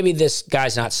 And maybe this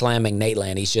guy's not slamming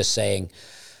Nateland. He's just saying,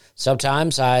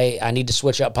 sometimes I need to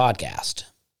switch up podcast.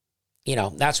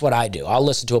 That's what I do. I'll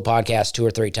listen to a podcast 2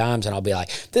 or 3 times, and I'll be like,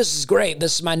 this is great.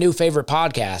 This is my new favorite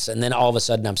podcast. And then all of a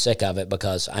sudden I'm sick of it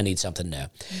because I need something new.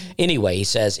 Mm-hmm. Anyway, he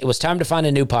says, it was time to find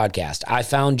a new podcast. I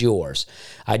found yours.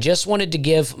 I just wanted to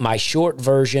give my short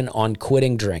version on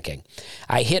quitting drinking.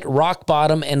 I hit rock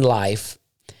bottom in life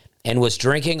and was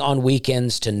drinking on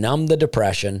weekends to numb the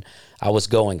depression I was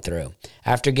going through.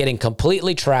 After getting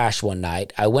completely trashed one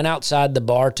night, I went outside the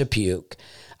bar to puke.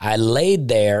 I laid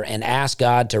there and asked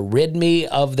God to rid me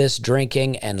of this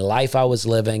drinking and life I was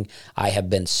living. I have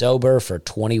been sober for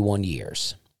 21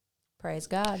 years. Praise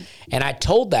God. And I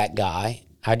told that guy,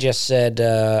 I just said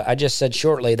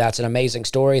shortly, that's an amazing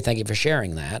story. Thank you for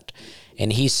sharing that.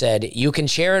 And he said, you can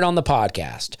share it on the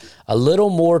podcast. A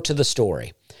little more to the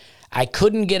story. I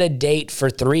couldn't get a date for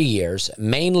 3 years,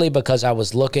 mainly because I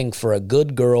was looking for a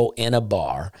good girl in a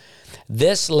bar.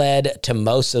 This led to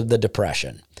most of the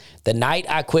depression. The night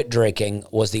I quit drinking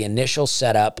was the initial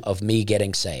setup of me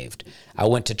getting saved. I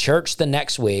went to church the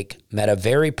next week, met a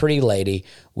very pretty lady.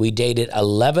 We dated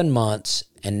 11 months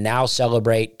and now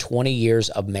celebrate 20 years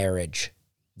of marriage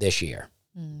this year.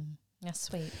 That's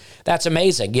sweet. That's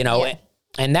amazing, you know. Yeah.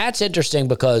 And that's interesting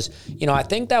because, you know, I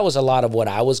think that was a lot of what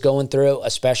I was going through,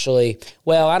 especially,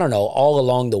 well, I don't know, all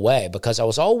along the way, because I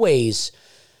was always,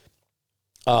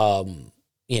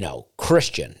 you know,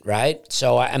 Christian, right?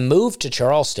 So I moved to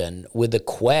Charleston with the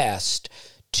quest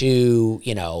to,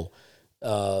 you know,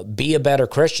 be a better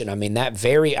Christian. I mean,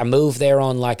 I moved there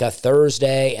on like a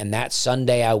Thursday, and that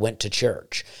Sunday I went to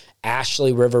church.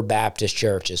 Ashley River Baptist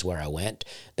Church is where I went.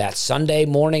 That Sunday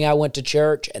morning I went to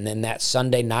church, and then that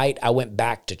Sunday night I went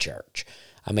back to church.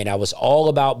 I mean, I was all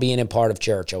about being a part of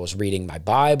church. I was reading my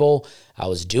Bible. I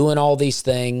was doing all these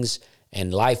things,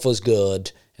 and life was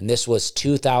good. And this was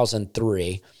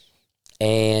 2003.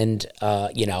 And,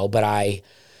 you know, but I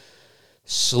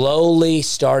slowly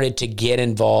started to get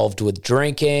involved with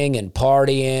drinking and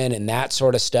partying and that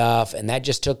sort of stuff. And that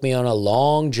just took me on a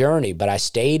long journey, but I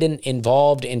stayed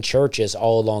involved in churches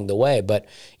all along the way. But,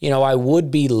 you know, I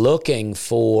would be looking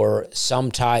for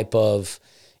some type of,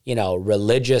 you know,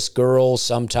 religious girl,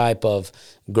 some type of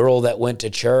girl that went to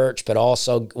church, but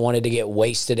also wanted to get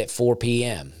wasted at 4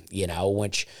 p.m., you know,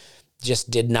 which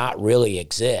just did not really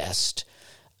exist.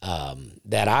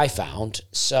 That I found.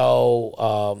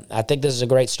 So I think this is a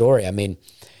great story. I mean,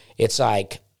 it's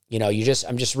like, you know, I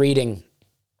was reading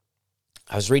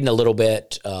a little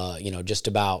bit, you know, just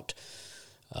about,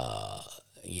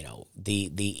 you know,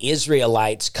 the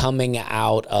Israelites coming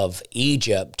out of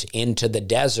Egypt into the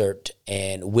desert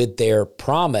and with their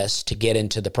promise to get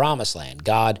into the promised land.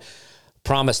 God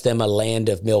promised them a land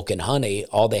of milk and honey.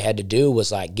 All they had to do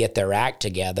was like get their act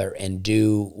together and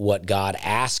do what God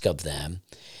asked of them.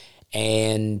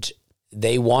 And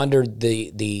they wandered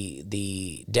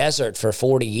the desert for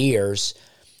 40 years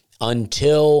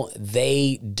until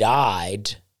they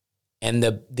died. And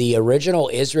the original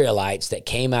Israelites that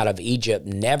came out of Egypt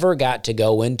never got to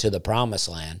go into the promised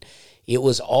land. It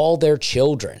was all their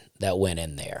children that went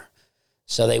in there.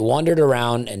 So they wandered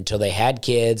around until they had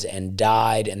kids and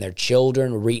died, and their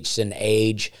children reached an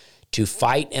age to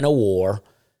fight in a war,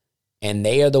 and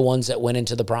they are the ones that went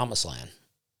into the promised land.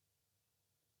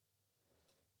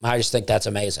 I just think that's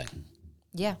amazing.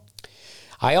 Yeah.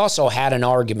 I also had an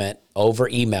argument over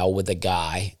email with a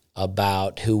guy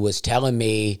who was telling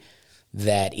me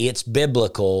that it's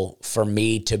biblical for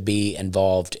me to be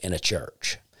involved in a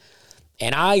church.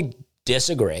 And I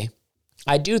disagree.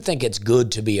 I do think it's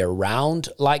good to be around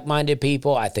like-minded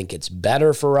people. I think it's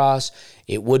better for us.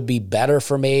 It would be better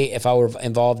for me if I were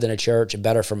involved in a church and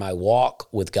better for my walk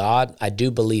with God. I do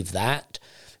believe that,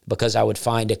 because I would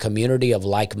find a community of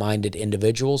like-minded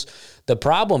individuals. The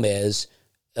problem is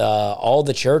all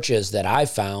the churches that I've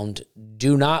found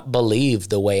do not believe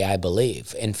the way I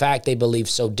believe. In fact, they believe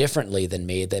so differently than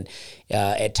me that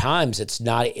at times it's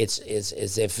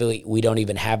as if we don't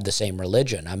even have the same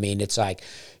religion. I mean, it's like,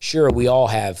 sure, we all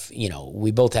have, you know,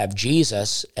 we both have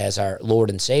Jesus as our Lord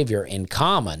and Savior in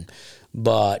common,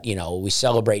 but, you know, we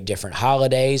celebrate different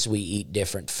holidays, we eat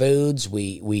different foods,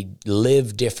 we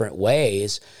live different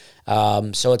ways.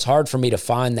 So it's hard for me to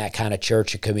find that kind of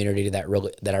church and community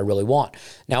that I really want.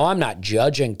 Now, I'm not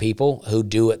judging people who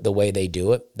do it the way they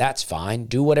do it. That's fine.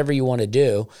 Do whatever you want to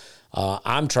do.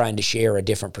 I'm trying to share a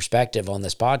different perspective on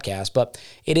this podcast, but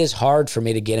it is hard for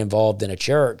me to get involved in a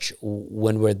church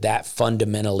when we're that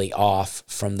fundamentally off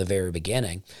from the very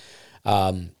beginning.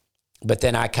 But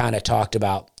then I kind of talked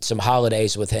about some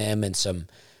holidays with him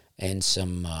and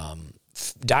some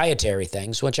dietary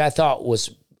things, which I thought was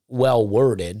well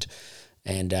worded,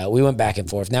 and we went back and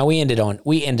forth. Now we ended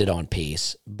on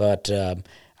peace, but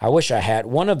I wish I had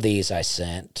one of these I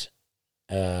sent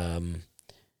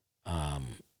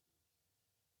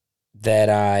that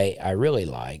I really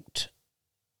liked,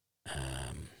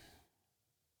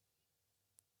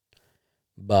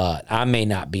 but I may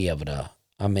not be able to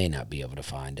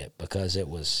find it because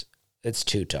it's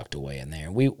too tucked away in there.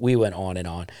 We went on and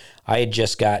on. I had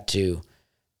just got to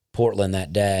Portland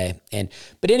that day,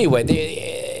 but anyway,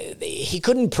 he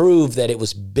couldn't prove that it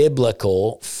was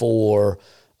biblical for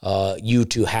you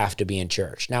to have to be in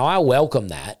church. Now, I welcome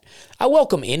that. I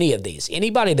welcome any of these.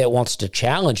 Anybody that wants to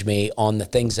challenge me on the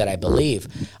things that I believe,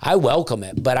 I welcome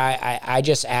it. But I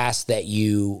just ask that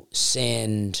you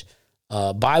send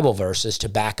Bible verses to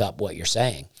back up what you're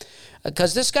saying.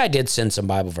 Because this guy did send some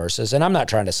Bible verses, and I'm not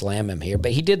trying to slam him here,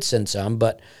 but he did send some.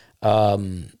 But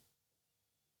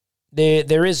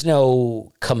there is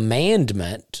no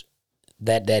commandment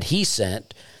that he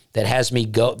sent that has me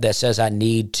go, that says I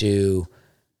need to,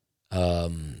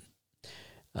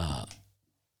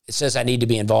 it says I need to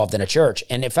be involved in a church.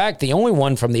 And in fact, the only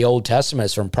one from the Old Testament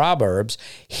is from Proverbs.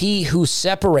 He who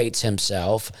separates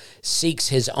himself seeks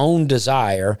his own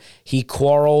desire. He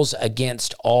quarrels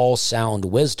against all sound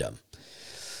wisdom.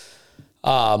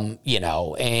 I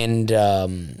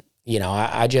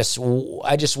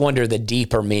just wonder the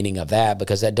deeper meaning of that,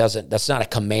 because that's not a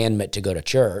commandment to go to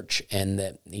church. And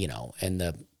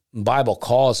the Bible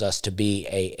calls us to be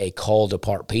a called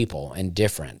apart people and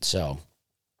different. So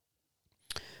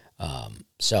I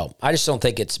just don't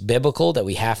think it's biblical that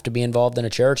we have to be involved in a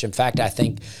church. In fact, I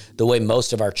think the way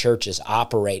most of our churches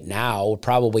operate now,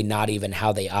 probably not even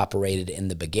how they operated in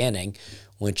the beginning,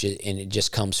 and it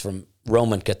just comes from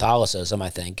Roman Catholicism, I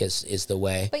think, is the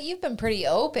way. But you've been pretty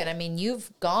open. I mean,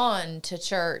 you've gone to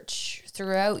church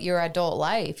throughout your adult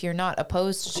life. You're not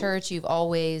opposed to church. You've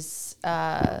always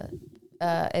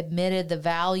admitted the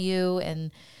value and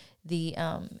the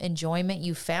enjoyment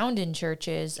you found in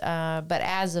churches. But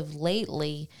as of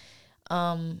lately,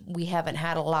 we haven't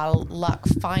had a lot of luck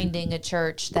finding a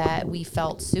church that we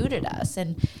felt suited us.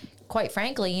 And quite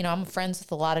frankly, I'm friends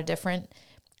with a lot of different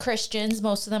Christians.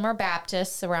 Most of them are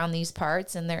Baptists around these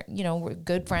parts, and they're, we're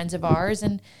good friends of ours.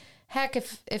 And heck,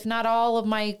 if not all of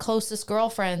my closest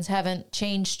girlfriends haven't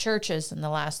changed churches in the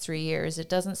last 3 years, it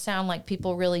doesn't sound like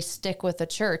people really stick with a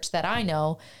church that I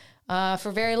know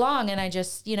for very long. And I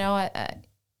just, I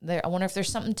wonder if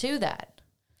there's something to that.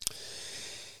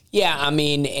 Yeah, I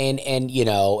mean,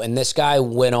 and this guy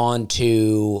went on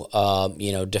to,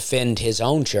 defend his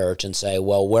own church and say,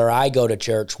 well, where I go to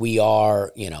church, we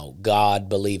are,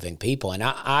 God-believing people. And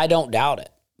I don't doubt it.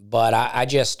 But I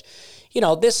just,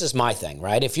 this is my thing,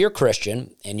 right? If you're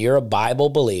Christian and you're a Bible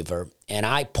believer, and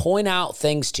I point out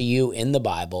things to you in the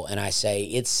Bible, and I say,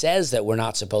 it says that we're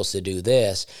not supposed to do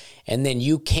this, and then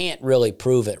you can't really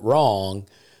prove it wrong,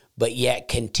 but yet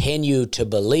continue to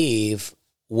believe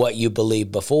what you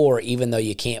believed before, even though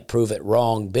you can't prove it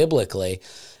wrong biblically,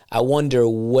 I wonder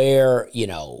where,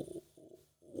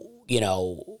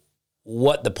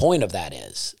 what the point of that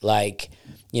is. Like,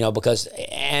 because,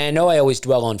 and I know I always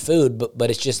dwell on food, but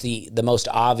it's just the most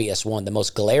obvious one, the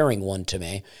most glaring one to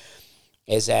me,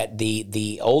 is that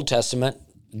the Old Testament,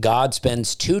 God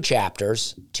spends two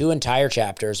entire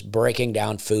chapters breaking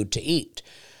down food to eat.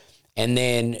 And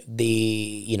then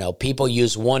people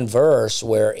use one verse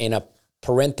where in a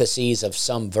parentheses of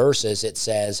some verses, it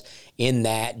says, in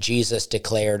that Jesus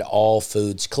declared all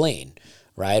foods clean,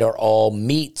 right? Or all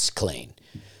meats clean.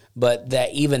 But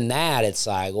it's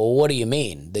like, well, what do you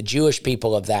mean? The Jewish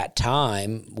people of that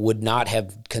time would not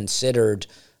have considered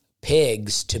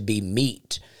pigs to be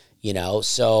meat,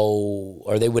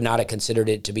 or they would not have considered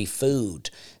it to be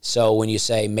food. So when you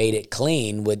say made it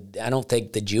clean, I don't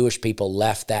think the Jewish people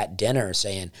left that dinner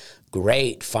saying,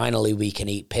 great, finally we can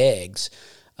eat pigs.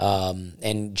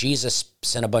 And Jesus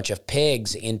sent a bunch of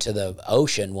pigs into the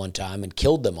ocean one time and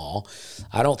killed them all.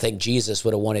 I don't think Jesus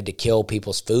would have wanted to kill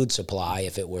people's food supply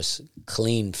if it was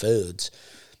clean foods,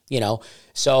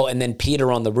 So, and then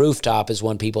Peter on the rooftop is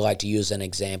one people like to use as an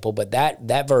example, but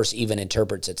that verse even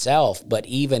interprets itself. But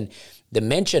even the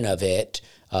mention of it,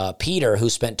 Peter,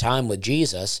 who spent time with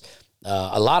Jesus,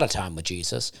 a lot of time with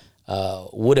Jesus,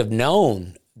 would have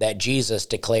known that Jesus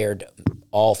declared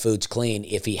all foods clean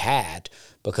if he had,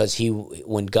 because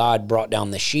when God brought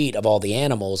down the sheet of all the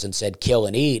animals and said, kill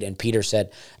and eat, and Peter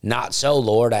said, not so,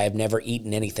 Lord, I have never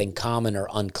eaten anything common or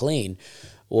unclean.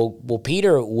 Well,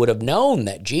 Peter would have known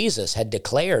that Jesus had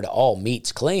declared all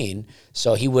meats clean,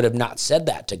 so he would have not said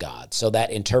that to God. So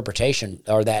that interpretation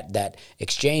or that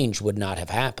exchange would not have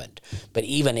happened. But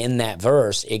even in that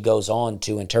verse, it goes on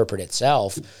to interpret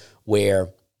itself, where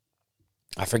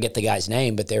I forget the guy's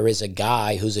name, but there is a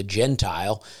guy who's a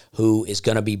Gentile who is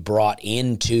going to be brought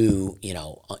into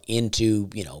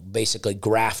basically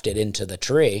grafted into the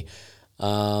tree.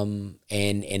 And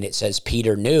it says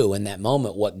Peter knew in that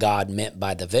moment what God meant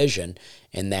by the vision,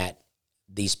 and that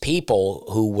these people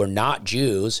who were not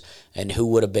Jews and who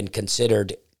would have been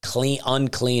considered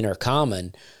unclean or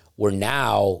common were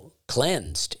now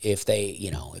cleansed. If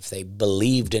they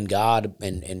believed in God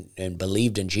and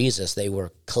believed in Jesus, they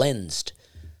were cleansed.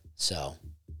 So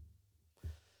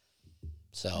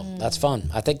that's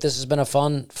fun. I think this has been a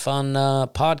fun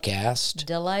podcast.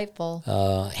 Delightful.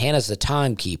 Hannah's the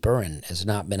timekeeper and has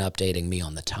not been updating me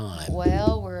on the time.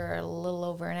 Well, we're a little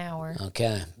over an hour.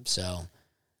 Okay, so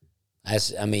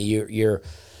your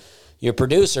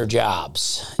producer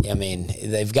jobs,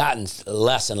 they've gotten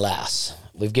less and less.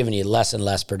 We've given you less and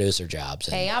less producer jobs.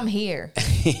 Hey, I'm here.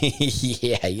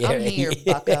 Yeah. I'm here,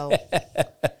 bucko.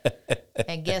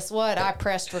 And guess what? I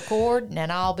pressed record,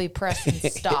 and I'll be pressing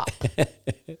stop.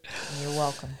 You're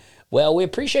welcome. Well, we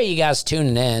appreciate you guys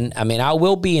tuning in. I mean, I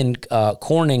will be in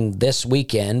Corning this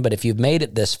weekend, but if you've made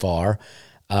it this far,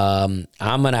 I'm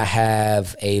going to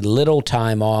have a little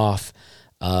time off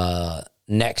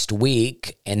next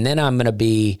week, and then I'm going to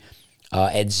be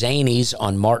at Zany's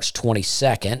on March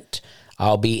 22nd.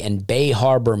 I'll be in Bay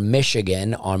Harbor,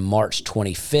 Michigan on March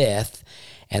 25th,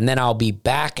 and then I'll be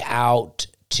back out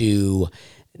to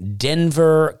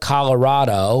Denver,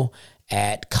 Colorado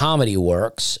at Comedy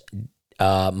Works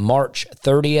March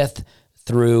 30th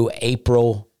through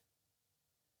April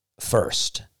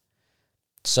 1st.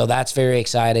 So that's very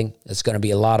exciting. It's going to be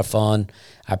a lot of fun.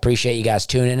 I appreciate you guys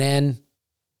tuning in.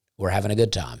 We're having a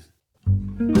good time.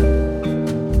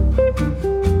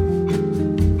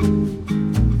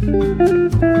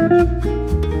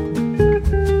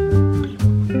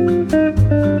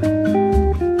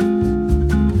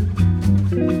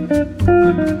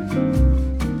 Thank you.